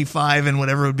 75 and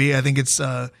whatever it would be. I think it's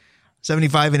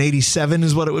 75 and 87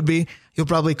 is what it would be. You'll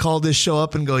probably call this show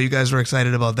up and go, you guys were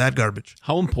excited about that garbage.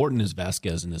 How important is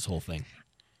Vasquez in this whole thing?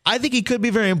 I think he could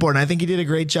be very important. I think he did a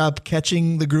great job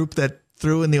catching the group that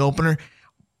threw in the opener.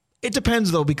 It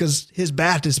depends, though, because his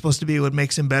bat is supposed to be what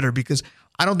makes him better, because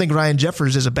I don't think Ryan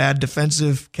Jeffers is a bad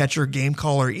defensive catcher game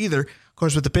caller either. Of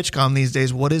course, with the PitchCom these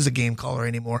days, what is a game caller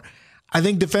anymore? I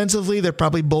think defensively, they're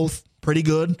probably both pretty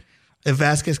good. If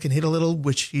Vasquez can hit a little,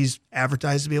 which he's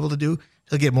advertised to be able to do,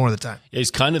 he'll get more of the time. Yeah,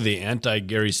 he's kind of the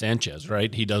anti-Gary Sanchez,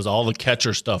 right? He does all the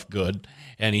catcher stuff good,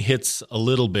 and he hits a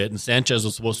little bit. And Sanchez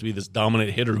was supposed to be this dominant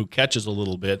hitter who catches a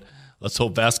little bit. Let's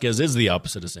hope Vasquez is the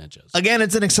opposite of Sanchez. Again,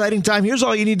 it's an exciting time. Here's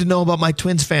all you need to know about my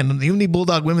Twins fandom. The Unicity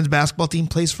Bulldog women's basketball team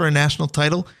plays for a national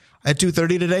title at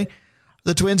 2:30 today.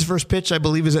 The Twins' first pitch, I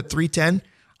believe, is at 3:10.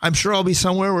 I'm sure I'll be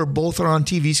somewhere where both are on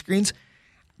TV screens.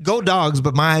 Go Dogs,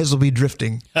 but my eyes will be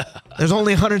drifting. There's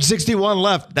only 161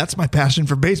 left. That's my passion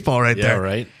for baseball right there. Yeah,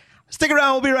 right. Stick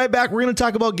around. We'll be right back. We're going to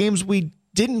talk about games we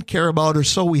didn't care about, or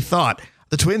so we thought.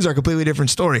 The Twins are a completely different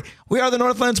story. We are the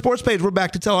Northland Sports Page. We're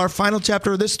back to tell our final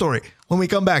chapter of this story when we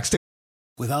come back.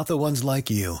 Without the ones like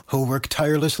you, who work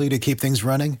tirelessly to keep things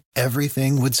running,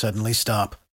 everything would suddenly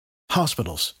stop.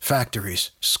 Hospitals,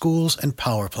 factories, schools, and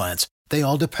power plants, they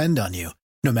all depend on you.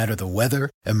 No matter the weather,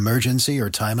 emergency,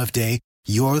 or time of day,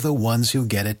 you're the ones who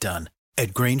get it done.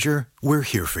 At Grainger, we're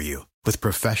here for you with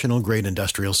professional-grade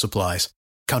industrial supplies.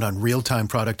 Count on real-time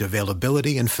product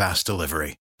availability and fast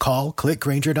delivery. Call, click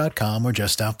Grainger.com, or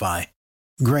just stop by.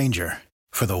 Grainger,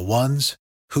 for the ones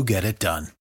who get it done.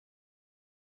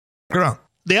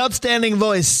 The outstanding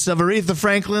voice of Aretha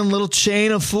Franklin, Little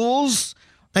Chain of Fools.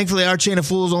 Thankfully, our Chain of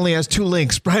Fools only has 2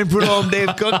 links. Brian Prudhomme,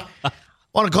 Dave Cook.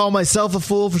 I want to call myself a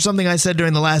fool for something I said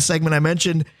during the last segment. I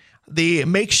mentioned the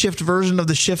makeshift version of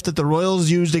the shift that the Royals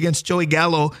used against Joey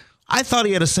Gallo. I thought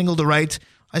he had a single to right.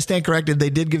 I stand corrected. They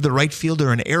did give the right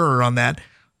fielder an error on that,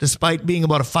 despite being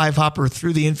about a 5-hopper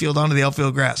through the infield onto the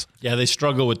outfield grass. Yeah, they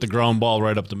struggle with the ground ball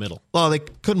right up the middle. Well, they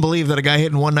couldn't believe that a guy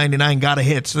hitting 199 got a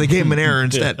hit, so they gave him an error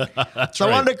instead. So right. I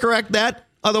wanted to correct that.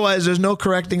 Otherwise, there's no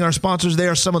correcting our sponsors. They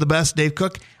are some of the best. Dave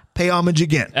Cook, pay homage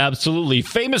again. Absolutely.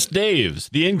 Famous Dave's,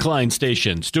 The Incline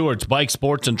Station, Stewart's Bike,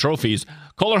 Sports, and Trophies,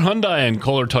 Kohler Hyundai and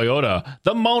Kohler Toyota,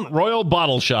 the Mount Royal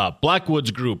Bottle Shop,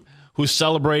 Blackwoods Group, who's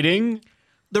celebrating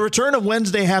the return of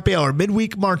Wednesday Happy Hour,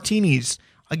 midweek martinis.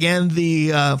 Again,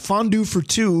 the fondue for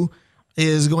 2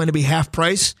 is going to be half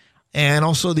price, and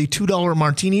also the $2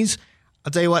 martinis.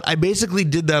 I'll tell you what, I basically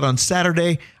did that on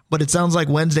Saturday, but it sounds like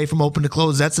Wednesday from open to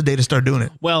close, that's the day to start doing it.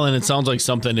 Well, and it sounds like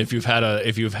something, if you've had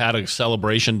a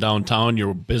celebration downtown,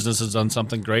 your business has done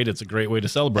something great, it's a great way to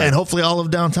celebrate. And hopefully all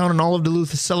of downtown and all of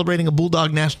Duluth is celebrating a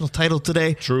Bulldog national title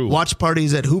today. True. Watch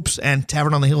parties at Hoops and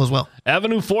Tavern on the Hill as well.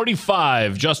 Avenue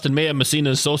 45, Justin May at Messina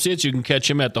Associates. You can catch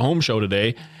him at the home show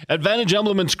today. Advantage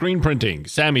Emblem and Screen Printing,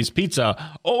 Sammy's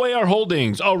Pizza, OAR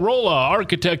Holdings, Arola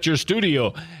Architecture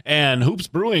Studio, and Hoops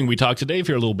Brewing. We talked to Dave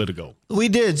here a little bit ago. We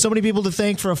did. So many people to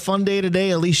thank for a fun day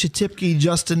today. Alicia Tipke,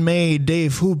 Justin May,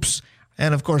 Dave Hoops,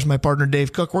 and of course my partner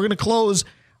Dave Cook. We're going to close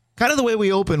kind of the way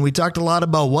we opened. We talked a lot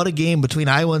about what a game between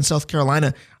Iowa and South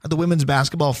Carolina at the women's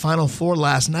basketball Final Four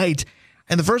last night.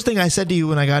 And the first thing I said to you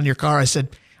when I got in your car, I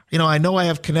said, I know I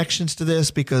have connections to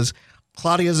this because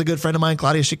Claudia is a good friend of mine,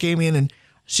 Claudia Shakamian, and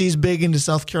she's big into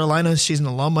South Carolina. She's an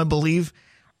alum, I believe.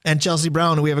 And Chelsea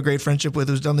Brown, who we have a great friendship with,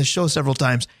 who's done this show several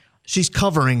times, she's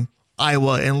covering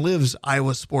Iowa and lives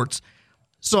Iowa sports.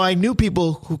 So I knew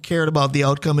people who cared about the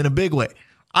outcome in a big way.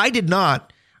 I did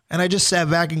not, and I just sat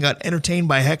back and got entertained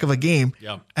by a heck of a game,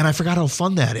 and I forgot how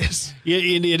fun that is. Yeah,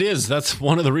 it is. That's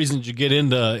one of the reasons you get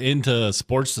into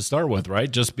sports to start with,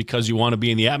 right? Just because you want to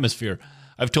be in the atmosphere.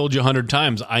 I've told you 100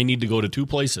 times, I need to go to 2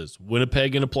 places,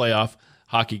 Winnipeg in a playoff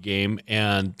hockey game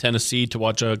and Tennessee to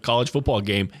watch a college football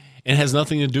game. It has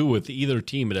nothing to do with either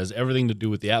team. It has everything to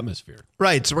do with the atmosphere.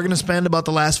 Right. So we're going to spend about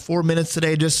the last 4 minutes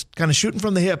today just kind of shooting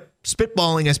from the hip,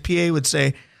 spitballing, as PA would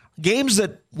say. Games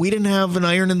that we didn't have an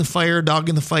iron in the fire, dog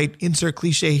in the fight, insert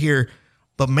cliche here.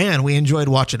 But, man, we enjoyed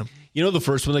watching them. The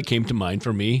first one that came to mind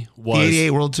for me was the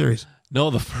 88 World Series. No,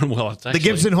 it's actually, the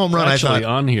Gibson home run, I thought.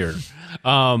 On here.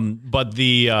 But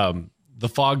the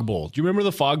Fog Bowl. Do you remember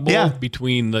the Fog Bowl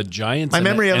between the Giants? My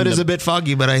memory of it is a bit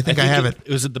foggy, but I think I have it.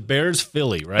 It was at the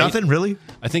Bears-Philly, right? Nothing, really?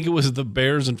 I think it was the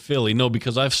Bears and Philly. No,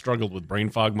 because I've struggled with brain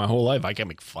fog my whole life. I can't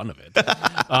make fun of it.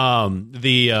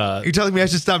 You're telling me I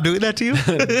should stop doing that to you?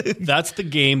 That's the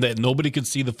game that nobody could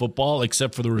see the football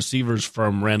except for the receivers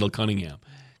from Randall Cunningham.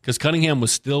 Because Cunningham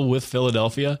was still with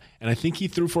Philadelphia, and I think he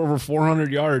threw for over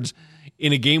 400 yards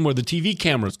in a game where the TV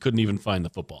cameras couldn't even find the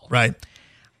football. Right.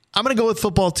 I'm going to go with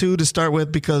football, too, to start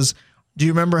with, because do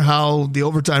you remember how the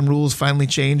overtime rules finally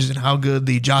changed and how good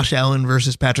the Josh Allen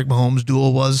versus Patrick Mahomes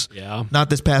duel was? Yeah. Not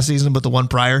this past season, but the one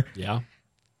prior. Yeah.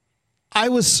 I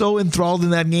was so enthralled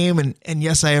in that game, and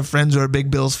yes, I have friends who are big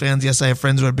Bills fans. Yes, I have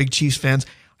friends who are big Chiefs fans,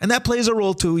 and that plays a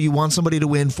role, too. You want somebody to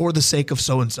win for the sake of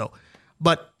so-and-so.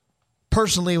 But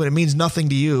personally, when it means nothing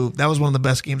to you, that was one of the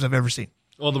best games I've ever seen.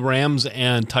 Well, the Rams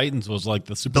and Titans was like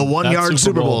the 1-yard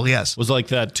Super Bowl, yes. Was like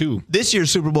that, too. This year's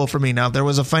Super Bowl for me now, there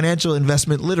was a financial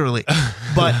investment, literally.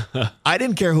 But I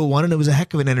didn't care who won, and it was a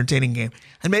heck of an entertaining game.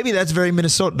 And maybe that's very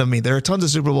Minnesotan of me. There are tons of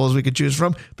Super Bowls we could choose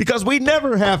from because we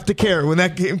never have to care when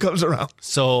that game comes around.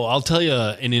 So I'll tell you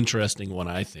an interesting one,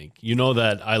 I think. You know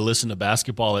that I listen to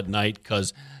basketball at night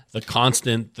because the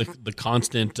constant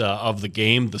of the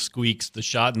game, the squeaks, the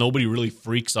shot, nobody really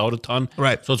freaks out a ton.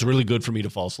 Right. So it's really good for me to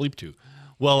fall asleep to.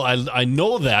 Well, I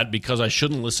know that because I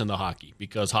shouldn't listen to hockey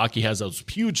because hockey has those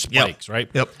huge spikes, right?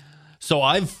 Yep. So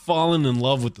I've fallen in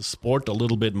love with the sport a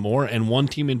little bit more, and one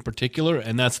team in particular,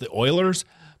 and that's the Oilers,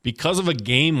 because of a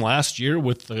game last year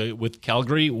with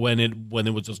Calgary when it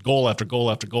was just goal after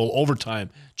goal after goal, overtime,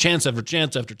 chance after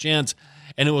chance after chance,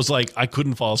 and it was like I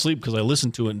couldn't fall asleep because I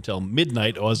listened to it until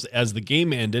midnight as the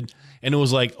game ended, and it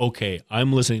was like, okay,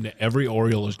 I'm listening to every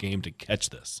Orioles game to catch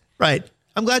this. Right.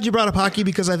 I'm glad you brought up hockey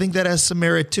because I think that has some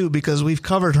merit too, because we've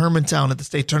covered Hermantown at the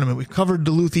state tournament. We've covered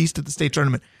Duluth East at the state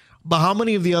tournament. But how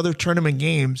many of the other tournament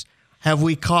games have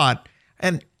we caught?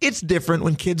 And it's different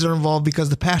when kids are involved because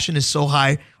the passion is so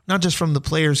high, not just from the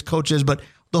players, coaches, but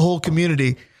the whole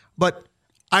community. But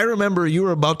I remember you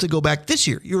were about to go back this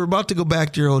year. You were about to go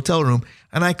back to your hotel room,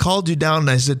 and I called you down and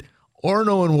I said,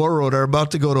 Orono and Warroad are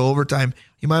about to go to overtime.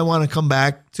 You might want to come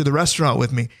back to the restaurant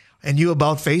with me. And you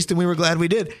about faced, and we were glad we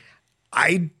did.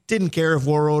 I didn't care if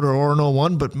Warroad or Orono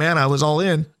won, but man, I was all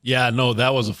in. Yeah, no,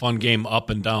 that was a fun game, up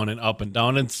and down and up and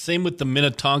down. And same with the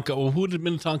Minnetonka. Well, who did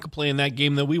Minnetonka play in that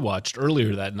game that we watched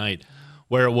earlier that night,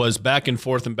 where it was back and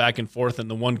forth, and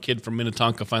the one kid from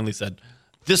Minnetonka finally said,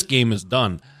 this game is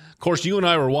done. Of course, you and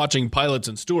I were watching pilots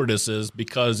and stewardesses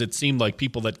because it seemed like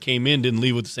people that came in didn't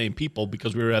leave with the same people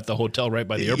because we were at the hotel right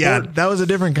by the airport. Yeah, that was a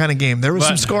different kind of game. There was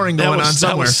some scoring going on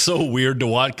somewhere. That was so weird to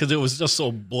watch because it was just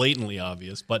so blatantly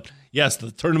obvious. But yes,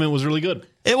 the tournament was really good.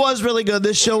 It was really good.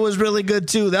 This show was really good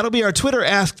too. That'll be our Twitter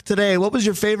Ask today. What was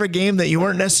your favorite game that you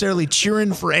weren't necessarily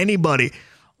cheering for anybody?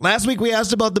 Last week we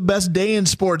asked about the best day in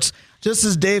sports, just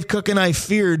as Dave Cook and I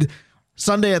feared.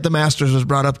 Sunday at the Masters was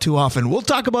brought up too often. We'll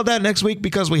talk about that next week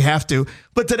because we have to.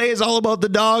 But today is all about the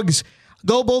Dogs.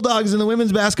 Go Bulldogs in the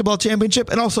Women's Basketball Championship.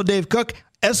 And also Dave Cook.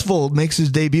 Esfold makes his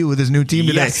debut with his new team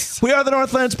today. Yes. We are the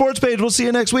Northland Sports Page. We'll see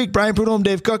you next week. Brian Prudhomme,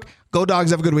 Dave Cook. Go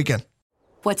Dogs. Have a good weekend.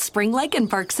 What's spring like in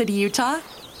Park City, Utah?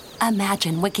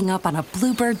 Imagine waking up on a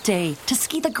bluebird day to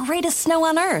ski the greatest snow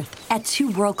on earth at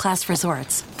 2 world-class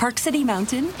resorts, Park City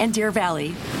Mountain and Deer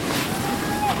Valley.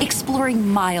 Exploring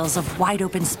miles of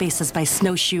wide-open spaces by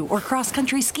snowshoe or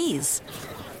cross-country skis.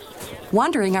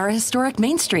 Wandering our historic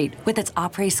Main Street with its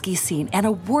après-ski scene and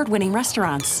award-winning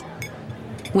restaurants.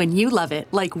 When you love it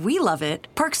like we love it,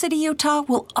 Park City, Utah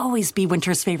will always be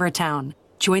winter's favorite town.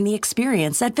 Join the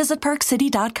experience at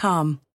visitparkcity.com.